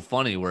just so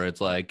funny. Where it's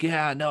like,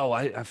 yeah, no,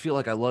 I feel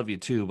like I love you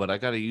too, but I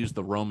got to use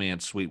the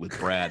romance suite with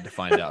Brad to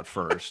find out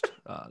first.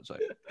 It's like,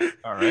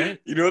 all right.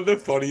 You know what the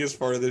funniest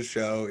part of the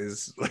show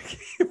is? Like,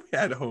 we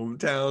had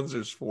hometowns.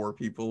 There's 4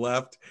 people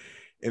left,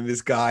 and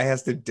this guy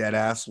has to dead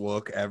ass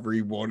look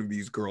every one of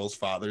these girls'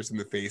 fathers in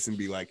the face and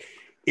be like,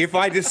 "If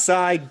I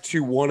decide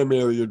to want to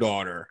marry your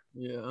daughter,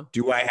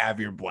 do I have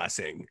your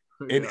blessing?"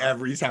 And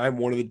every time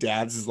one of the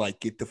dads is like,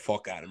 "Get the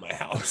fuck out of my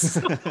house."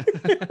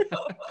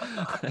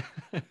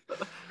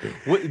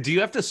 What, do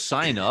you have to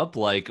sign up?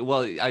 Like,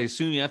 well, I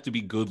assume you have to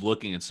be good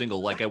looking and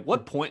single. Like, at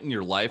what point in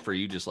your life are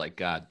you just like,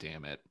 God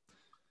damn it.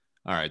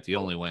 All right, the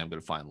only way I'm going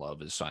to find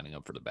love is signing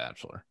up for The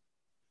Bachelor.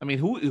 I mean,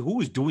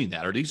 who is doing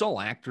that? Are these all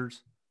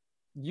actors?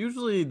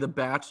 Usually The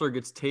Bachelor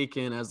gets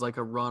taken as like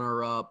a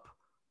runner-up.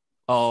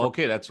 Oh,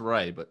 okay, that's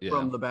right. But yeah.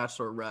 From The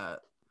Bachelorette.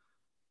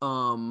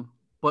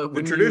 But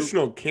the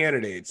traditional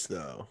candidates,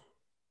 though,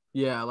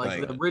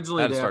 like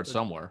originally they start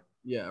somewhere.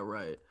 Yeah,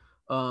 right.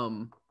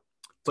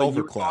 But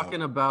you were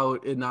talking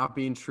about it not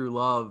being true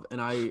love, and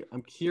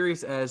I'm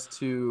curious as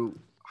to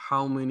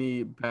how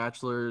many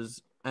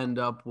bachelors end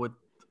up with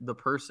the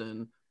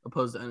person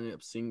opposed to ending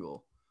up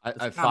single.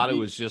 I thought it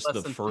was just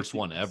the first 50%.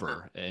 One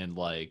ever, and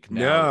like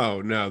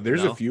no,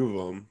 there's a few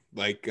of them,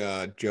 like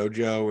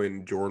JoJo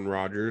and Jordan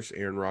Rogers,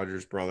 Aaron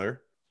Rodgers'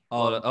 brother.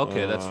 Oh,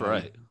 okay, that's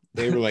right.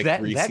 They were like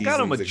that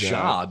got him a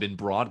job in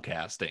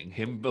broadcasting,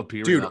 him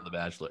appearing on The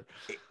Bachelor.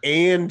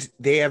 And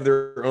they have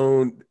their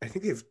own, I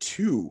think they have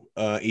 2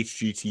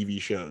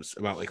 HGTV shows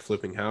about like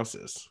flipping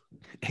houses.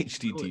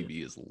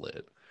 HGTV is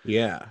lit.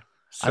 Yeah.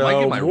 So, I might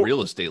get my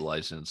real estate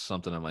license,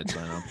 something I might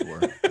sign up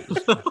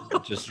for.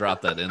 just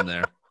drop that in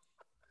there.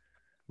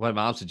 My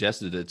mom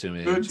suggested it to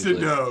me. Good to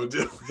know.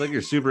 It's like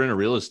you're super into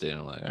real estate.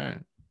 I'm like, all right,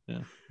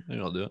 yeah,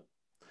 maybe I'll do it.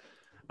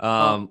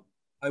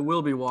 I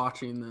will be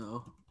watching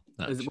though.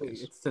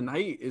 It's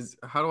tonight.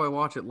 How do I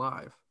watch it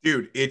live?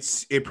 Dude,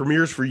 it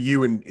premieres for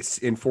you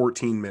in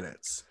 14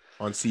 minutes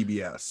on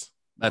CBS.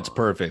 That's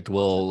perfect.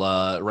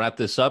 We'll wrap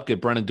this up,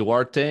 get Brennan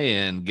Duarte,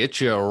 and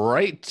get you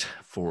right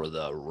for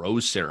the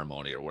rose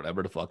ceremony or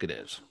whatever the fuck it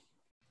is.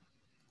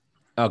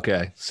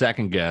 Okay,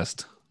 second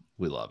guest.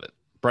 We love it.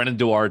 Brennan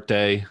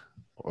Duarte,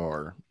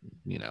 or,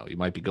 you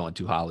might be going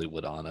too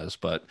Hollywood on us,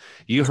 but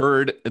you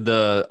heard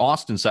the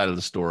Austin side of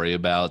the story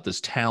about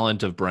this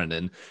talent of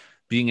Brendan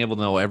being able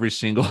to know every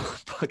single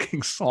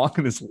fucking song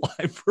in his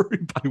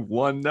library by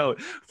one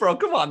note. Bro,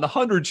 come on. The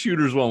 100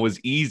 Shooters one was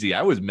easy.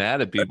 I was mad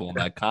at people in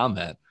that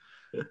comment.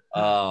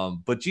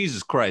 But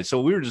Jesus Christ. So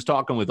we were just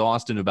talking with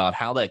Austin about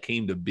how that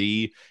came to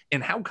be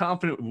and how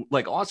confident,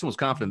 like Austin was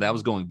confident that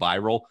was going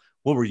viral.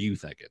 What were you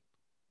thinking?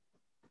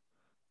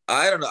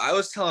 I don't know. I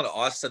was telling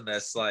Austin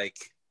this, like,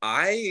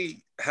 I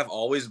have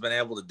always been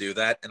able to do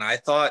that. And I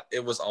thought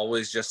it was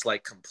always just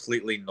like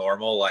completely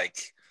normal. Like,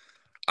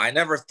 I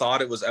never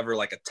thought it was ever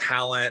like a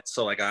talent.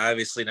 So like, I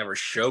obviously never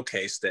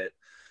showcased it.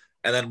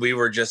 And then we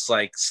were just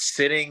like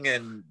sitting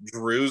in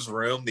Drew's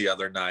room the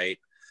other night,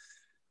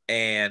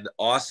 and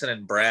Austin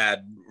and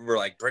Brad were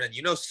like, Brendan,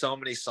 so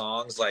many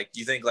songs. Like,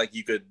 you think like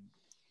you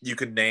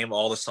could name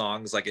all the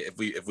songs, like if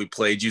we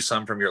played you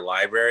some from your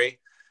library?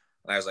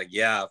 And I was like,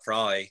 yeah,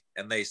 probably.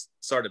 And they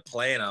started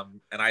playing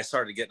them, and I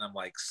started getting them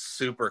like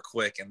super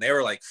quick, and they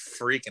were like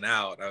freaking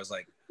out. I was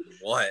like,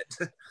 what?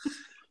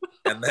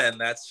 And then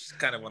that's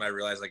kind of when I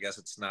realized, I guess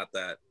it's not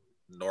that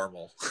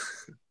normal.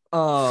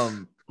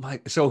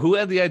 So who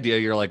had the idea?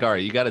 You're like, all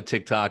right, you got to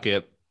TikTok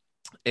it.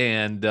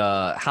 And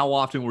how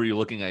often were you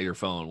looking at your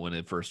phone when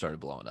it first started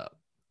blowing up?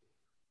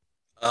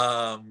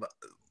 I'm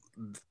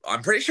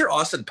pretty sure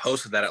Austin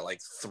posted that at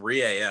like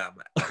 3 a.m.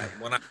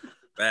 when I went to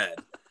bed,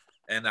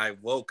 and I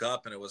woke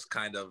up and it was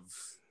kind of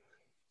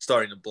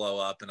starting to blow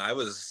up. And I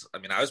was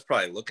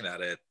probably looking at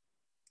it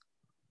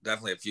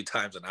definitely a few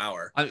times an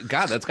hour.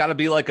 God, that's got to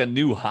be like a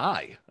new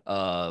high.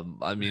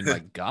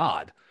 My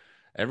God,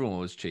 everyone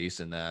was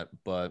chasing that,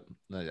 but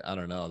I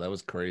don't know. That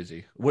was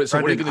crazy. So what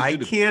are you gonna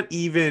do? Can't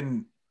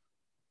even,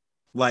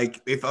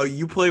 like, if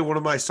you play one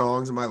of my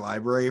songs in my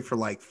library for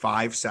like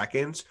 5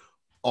 seconds,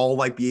 I'll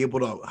like be able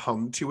to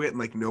hum to it and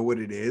like know what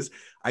it is.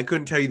 I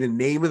couldn't tell you the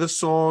name of the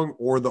song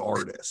or the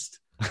artist.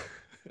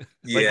 Like,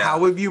 Yeah.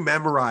 how have you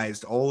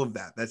memorized all of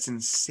that? That's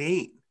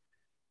insane.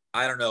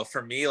 I don't know.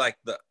 For me, like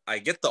I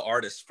get the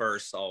artist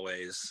first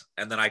always,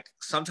 and then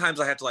sometimes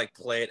I have to like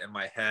play it in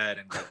my head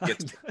and like, get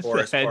to the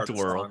chorus head part of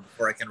the twirl. song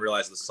before I can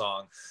realize the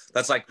song.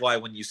 That's like why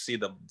when you see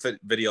the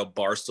video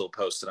Barstool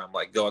posted, I'm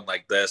like going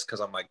like this because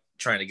I'm like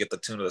trying to get the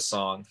tune of the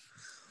song.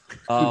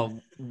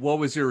 What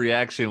was your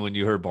reaction when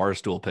you heard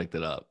Barstool picked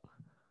it up?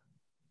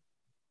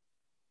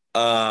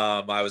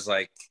 I was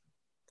like,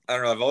 I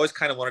don't know. I've always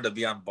kind of wanted to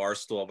be on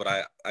Barstool, but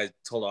I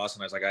told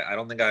Austin, I was like, I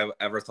don't think I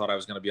ever thought I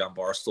was going to be on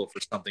Barstool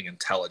for something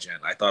intelligent.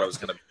 I thought I was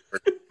going to be for,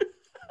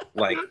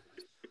 like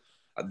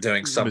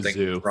doing something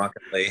Mizzou.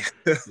 drunkenly.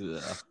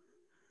 Yeah.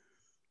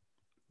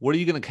 What are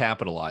you going to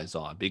capitalize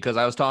on? Because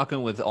I was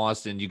talking with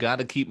Austin, you got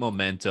to keep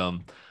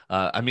momentum.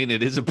 I mean,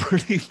 it is a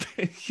pretty,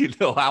 you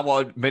know,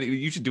 how many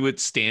you should do it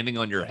standing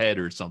on your head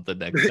or something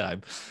next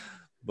time.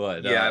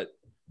 But yeah,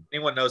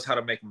 anyone knows how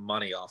to make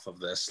money off of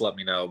this, let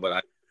me know. But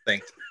I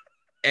think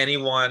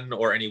anyone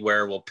or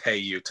anywhere will pay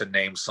you to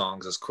name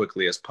songs as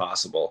quickly as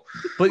possible.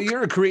 But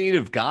you're a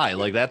creative guy.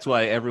 Like, that's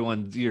why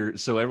everyone's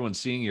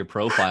seeing your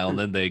profile and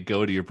then they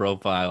go to your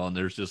profile and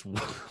there's just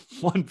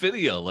one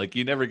video. Like,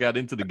 you never got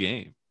into the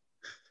game.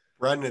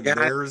 Brendan, Yeah,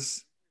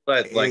 there's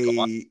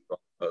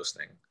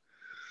posting.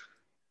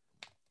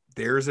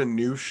 There's a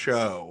new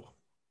show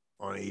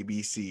on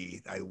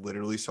ABC. I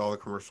literally saw the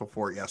commercial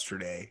for it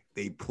yesterday.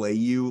 They play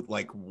you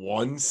like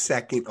 1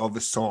 second of a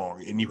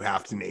song and you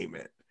have to name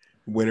it.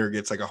 Winner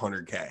gets like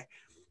 100K.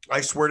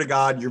 I swear to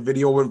God, your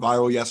video went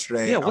viral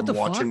yesterday. Yeah, what I'm the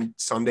watching fuck?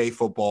 Sunday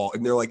football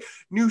and they're like,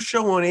 new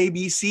show on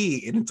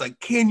ABC. And it's like,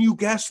 can you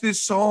guess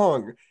this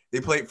song?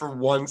 They play it for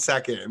 1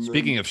 second. And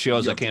Speaking of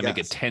shows, you I have to can't make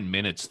it guess. 10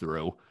 minutes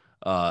through.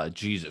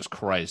 Jesus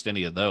Christ,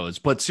 any of those.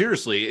 But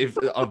seriously, if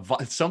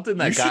something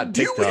that You got should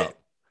do picked it. up,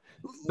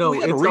 No, we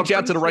got to I'm reach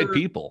out pretty to the right sure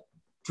people.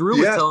 Drew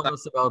was Yeah. telling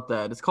us about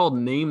that. It's called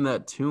Name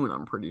That Tune,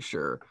 I'm pretty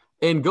sure.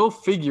 And go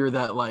figure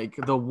that like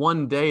the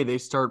one day they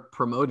start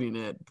promoting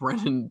it,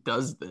 Brennan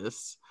does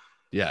this.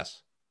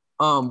 Yes.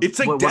 It's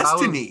like what I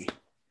was- destiny.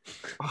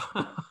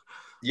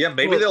 Yeah,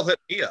 maybe Well- they'll hit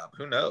me up.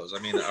 Who knows? I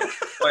mean, I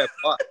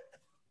apply.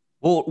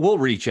 We'll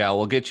reach out.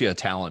 We'll get you a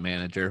talent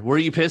manager. Were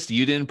you pissed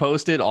you didn't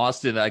post it?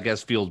 Austin, I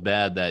guess, feels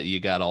bad that you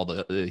got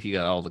he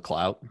got all the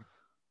clout.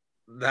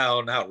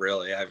 No, not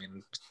really. I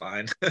mean, it's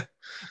fine.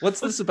 What's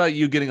this about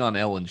you getting on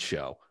Ellen's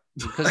show?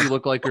 Because you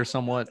look like her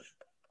somewhat.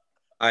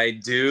 I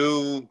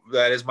do.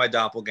 That is my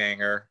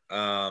doppelganger.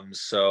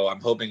 So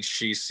I'm hoping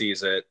she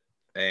sees it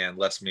and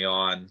lets me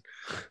on.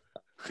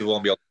 She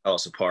won't be able to tell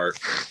us apart.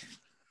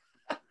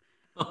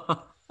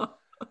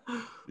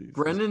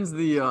 Brendan's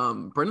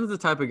the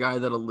type of guy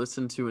that'll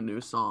listen to a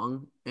new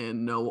song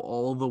and know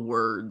all the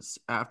words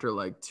after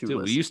like two Dude,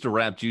 we listens. used to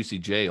rap Juicy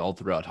J all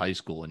throughout high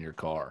school in your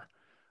car.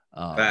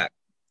 Fact.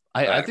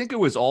 I think it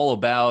was all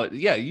about,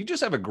 you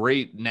just have a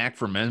great knack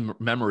for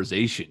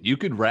memorization. You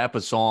could rap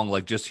a song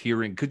like just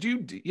hearing,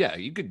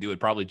 you could do it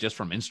probably just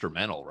from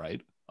instrumental,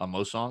 right? On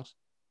most songs.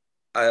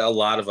 A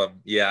lot of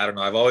them. Yeah, I don't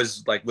know. I've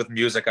always like with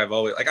music, I've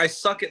always like I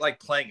suck at like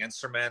playing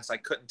instruments. I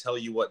couldn't tell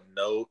you what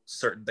note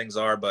certain things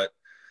are, but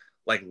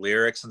like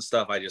lyrics and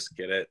stuff, I just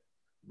get it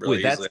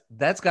really easily.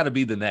 That's got to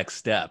be the next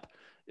step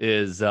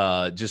is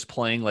just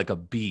playing like a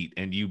beat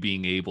and you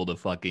being able to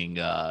fucking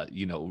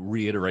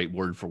reiterate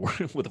word for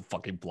word with a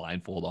fucking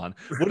blindfold on.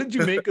 What did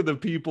you make of the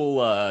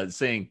people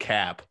saying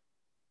cap?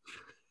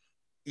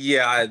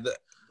 Yeah,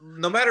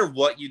 no matter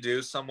what you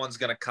do, someone's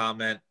gonna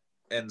comment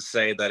and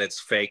say that it's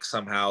fake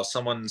somehow.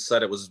 Someone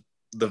said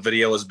the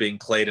video was being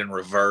played in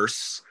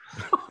reverse.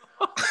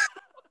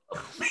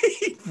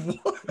 Wait,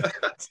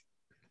 what?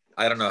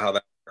 I don't know how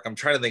that. I'm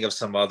trying to think of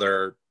some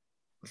other.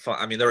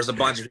 I mean, there was a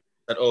bunch of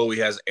that. Oh, he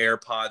has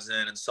AirPods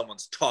in, and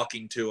someone's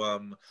talking to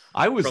him.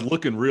 I was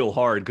looking real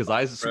hard because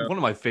one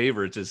of my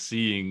favorites is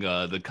seeing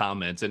the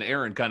comments, and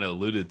Aaron kind of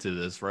alluded to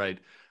this, right?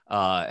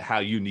 How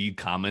you need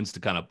comments to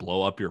kind of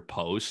blow up your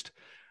post.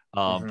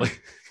 But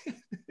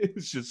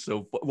it's just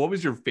so fun. What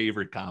was your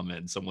favorite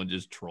comment? Someone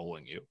just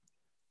trolling you?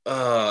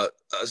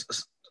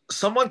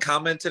 Someone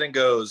commented and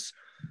goes,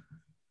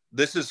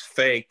 "This is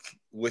fake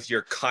with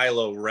your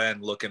Kylo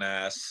Ren looking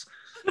ass."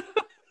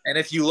 And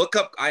if you look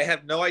up, I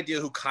have no idea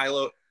who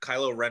Kylo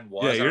Ren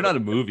was. Yeah, you're not a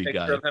movie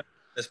guy. Of him in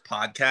this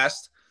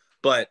podcast,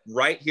 but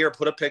right here,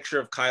 put a picture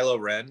of Kylo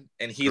Ren,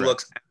 and he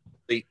looks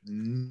absolutely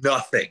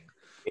nothing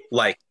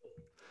like.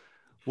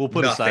 We'll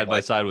put it side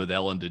by side with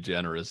Ellen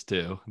DeGeneres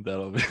too.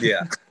 That'll be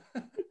yeah.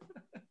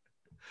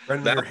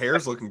 Brendan, your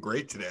hair's looking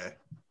great today.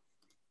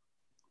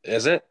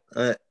 Is it?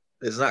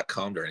 It's not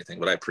combed or anything,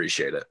 but I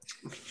appreciate it.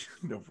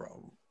 No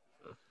problem.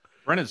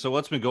 Brendan, so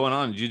what's been going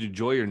on? Did you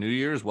enjoy your New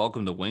Year's?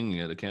 Welcome to Winging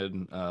It.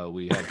 Again,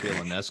 we had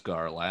Kayla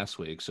Nescar last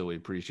week, so we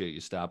appreciate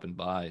you stopping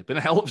by. Been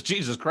a hell of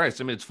Jesus Christ.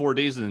 I mean, it's 4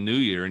 days in the New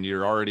Year, and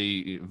you're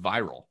already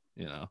viral,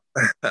 you know?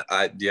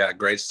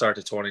 Great start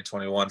to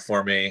 2021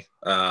 for me.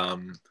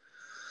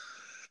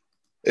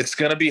 It's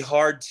going to be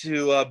hard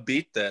to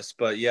beat this,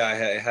 but yeah, I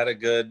had a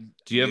good...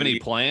 Do you have any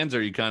plans, or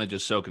are you kind of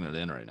just soaking it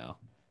in right now?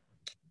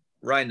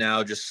 Right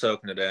now, just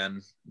soaking it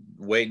in,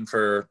 waiting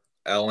for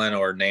Ellen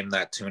or name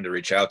that tune to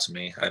reach out to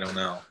me. I don't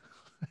know.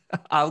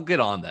 I'll get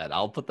on that.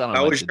 I'll put that on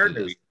How my was your to-do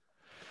New list.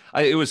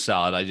 It was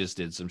solid. I just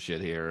did some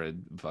shit here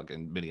in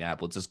fucking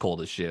Minneapolis. It's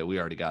cold as shit. We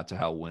already got to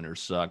how winter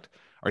sucked.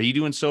 Are you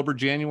doing sober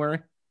January?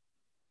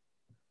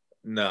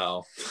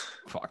 No,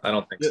 Fuck. I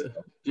don't think so. Do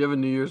you have a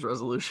New Year's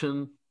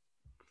resolution?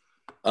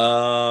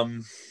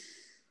 Mm,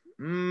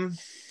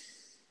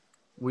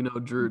 We know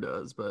Drew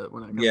does, but we're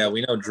not gonna yeah,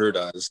 we know Drew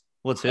does.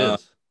 What's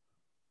his?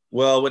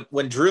 Well,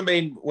 when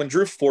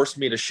Drew forced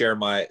me to share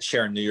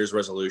a New Year's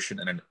resolution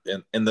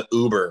in the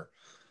Uber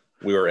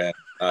we were in,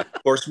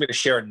 forced me to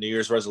share a New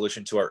Year's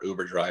resolution to our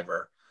Uber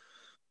driver.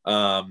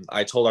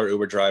 I told our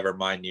Uber driver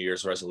my New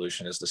Year's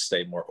resolution is to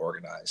stay more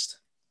organized.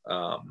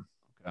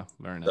 Okay,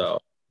 very nice. So,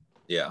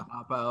 yeah.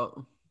 pop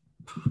out.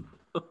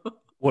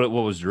 What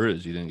was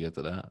Drew's? You didn't get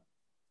to that.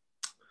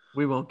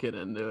 We won't get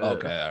into it.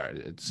 Okay, all right.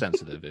 It's a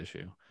sensitive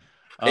issue.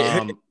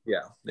 Yeah.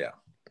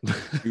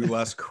 Do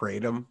less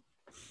kratom.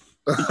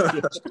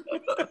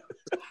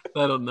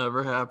 That'll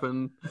never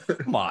happen.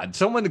 Come on,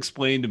 someone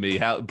explain to me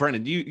how.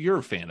 Brennan, you're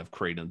a fan of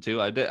kratom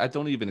too. I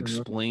don't even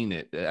explain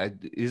it.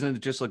 Isn't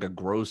it just like a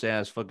gross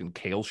ass fucking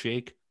kale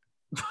shake?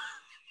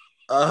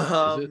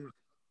 The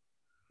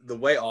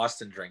way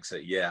Austin drinks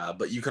it, yeah.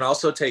 But you can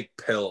also take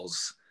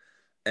pills,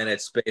 and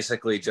it's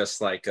basically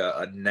just like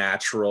a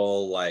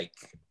natural, like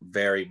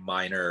very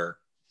minor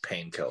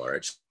painkiller.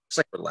 It's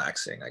like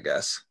relaxing, I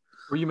guess.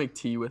 Or you make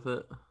tea with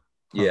it.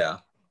 Yeah.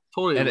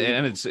 Totally.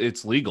 And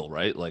it's legal,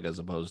 right? Like as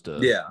opposed to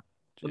Yeah.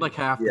 In like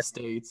half the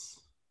states,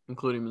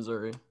 including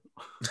Missouri.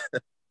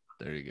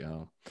 There you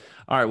go.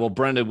 All right. Well,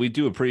 Brendan, we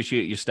do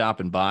appreciate you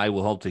stopping by.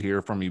 We'll hope to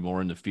hear from you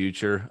more in the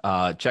future.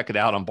 Check it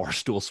out on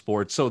Barstool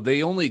Sports. So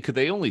could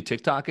they only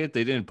TikTok it?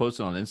 They didn't post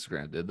it on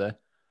Instagram, did they?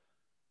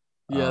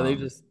 Yeah, they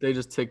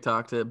just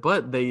TikToked it,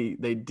 but they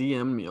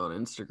DM'd me on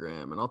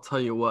Instagram, and I'll tell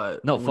you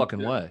what. No when fucking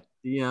you way.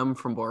 DM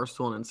from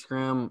Barstool on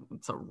Instagram,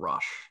 it's a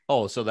rush.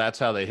 Oh, so that's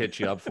how they hit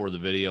you up for the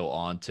video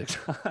on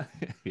TikTok.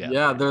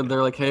 Yeah,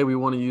 they're like, hey, we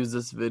want to use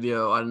this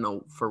video. I don't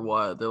know for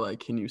what. They're like,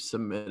 can you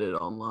submit it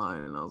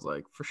online? And I was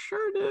like, for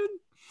sure, dude.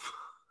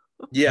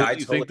 Yeah, What do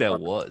you think that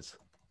was?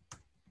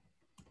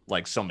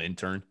 Like some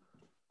intern?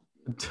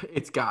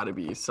 It's got to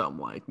be some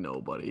like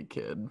nobody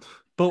kid.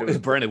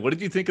 But Brendan, what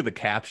did you think of the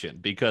caption?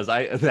 Because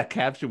that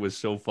caption was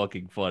so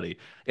fucking funny.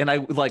 And I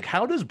like,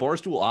 how does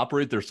Barstool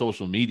operate their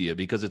social media?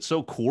 Because it's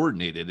so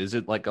coordinated. Is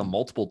it like a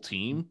multiple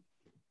team?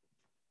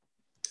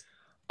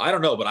 I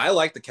don't know, but I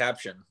like the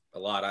caption a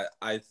lot.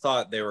 I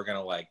thought they were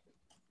gonna like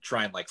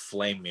try and like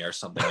flame me or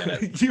something in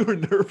it. You were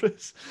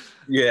nervous.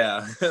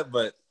 Yeah,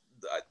 but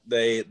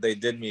they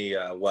did me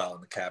well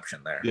in the caption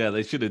there. Yeah,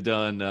 they should have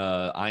done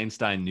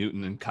Einstein,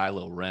 Newton, and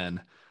Kylo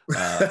Ren.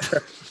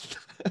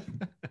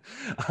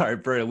 All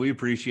right, Brendan, we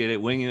appreciate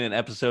it. Winging It,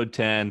 episode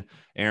 10.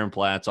 Aaron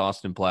Platts,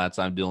 Austin Platts.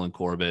 I'm Dylan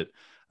Corbett.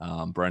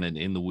 Brennan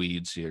in the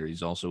weeds here.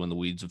 He's also in the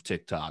weeds of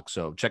TikTok.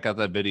 So check out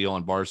that video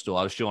on Barstool.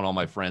 I was showing all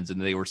my friends,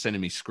 and they were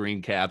sending me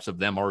screen caps of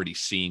them already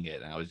seeing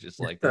it. And I was just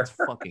like, that's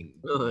fucking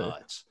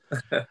nuts.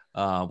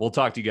 We'll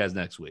talk to you guys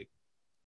next week.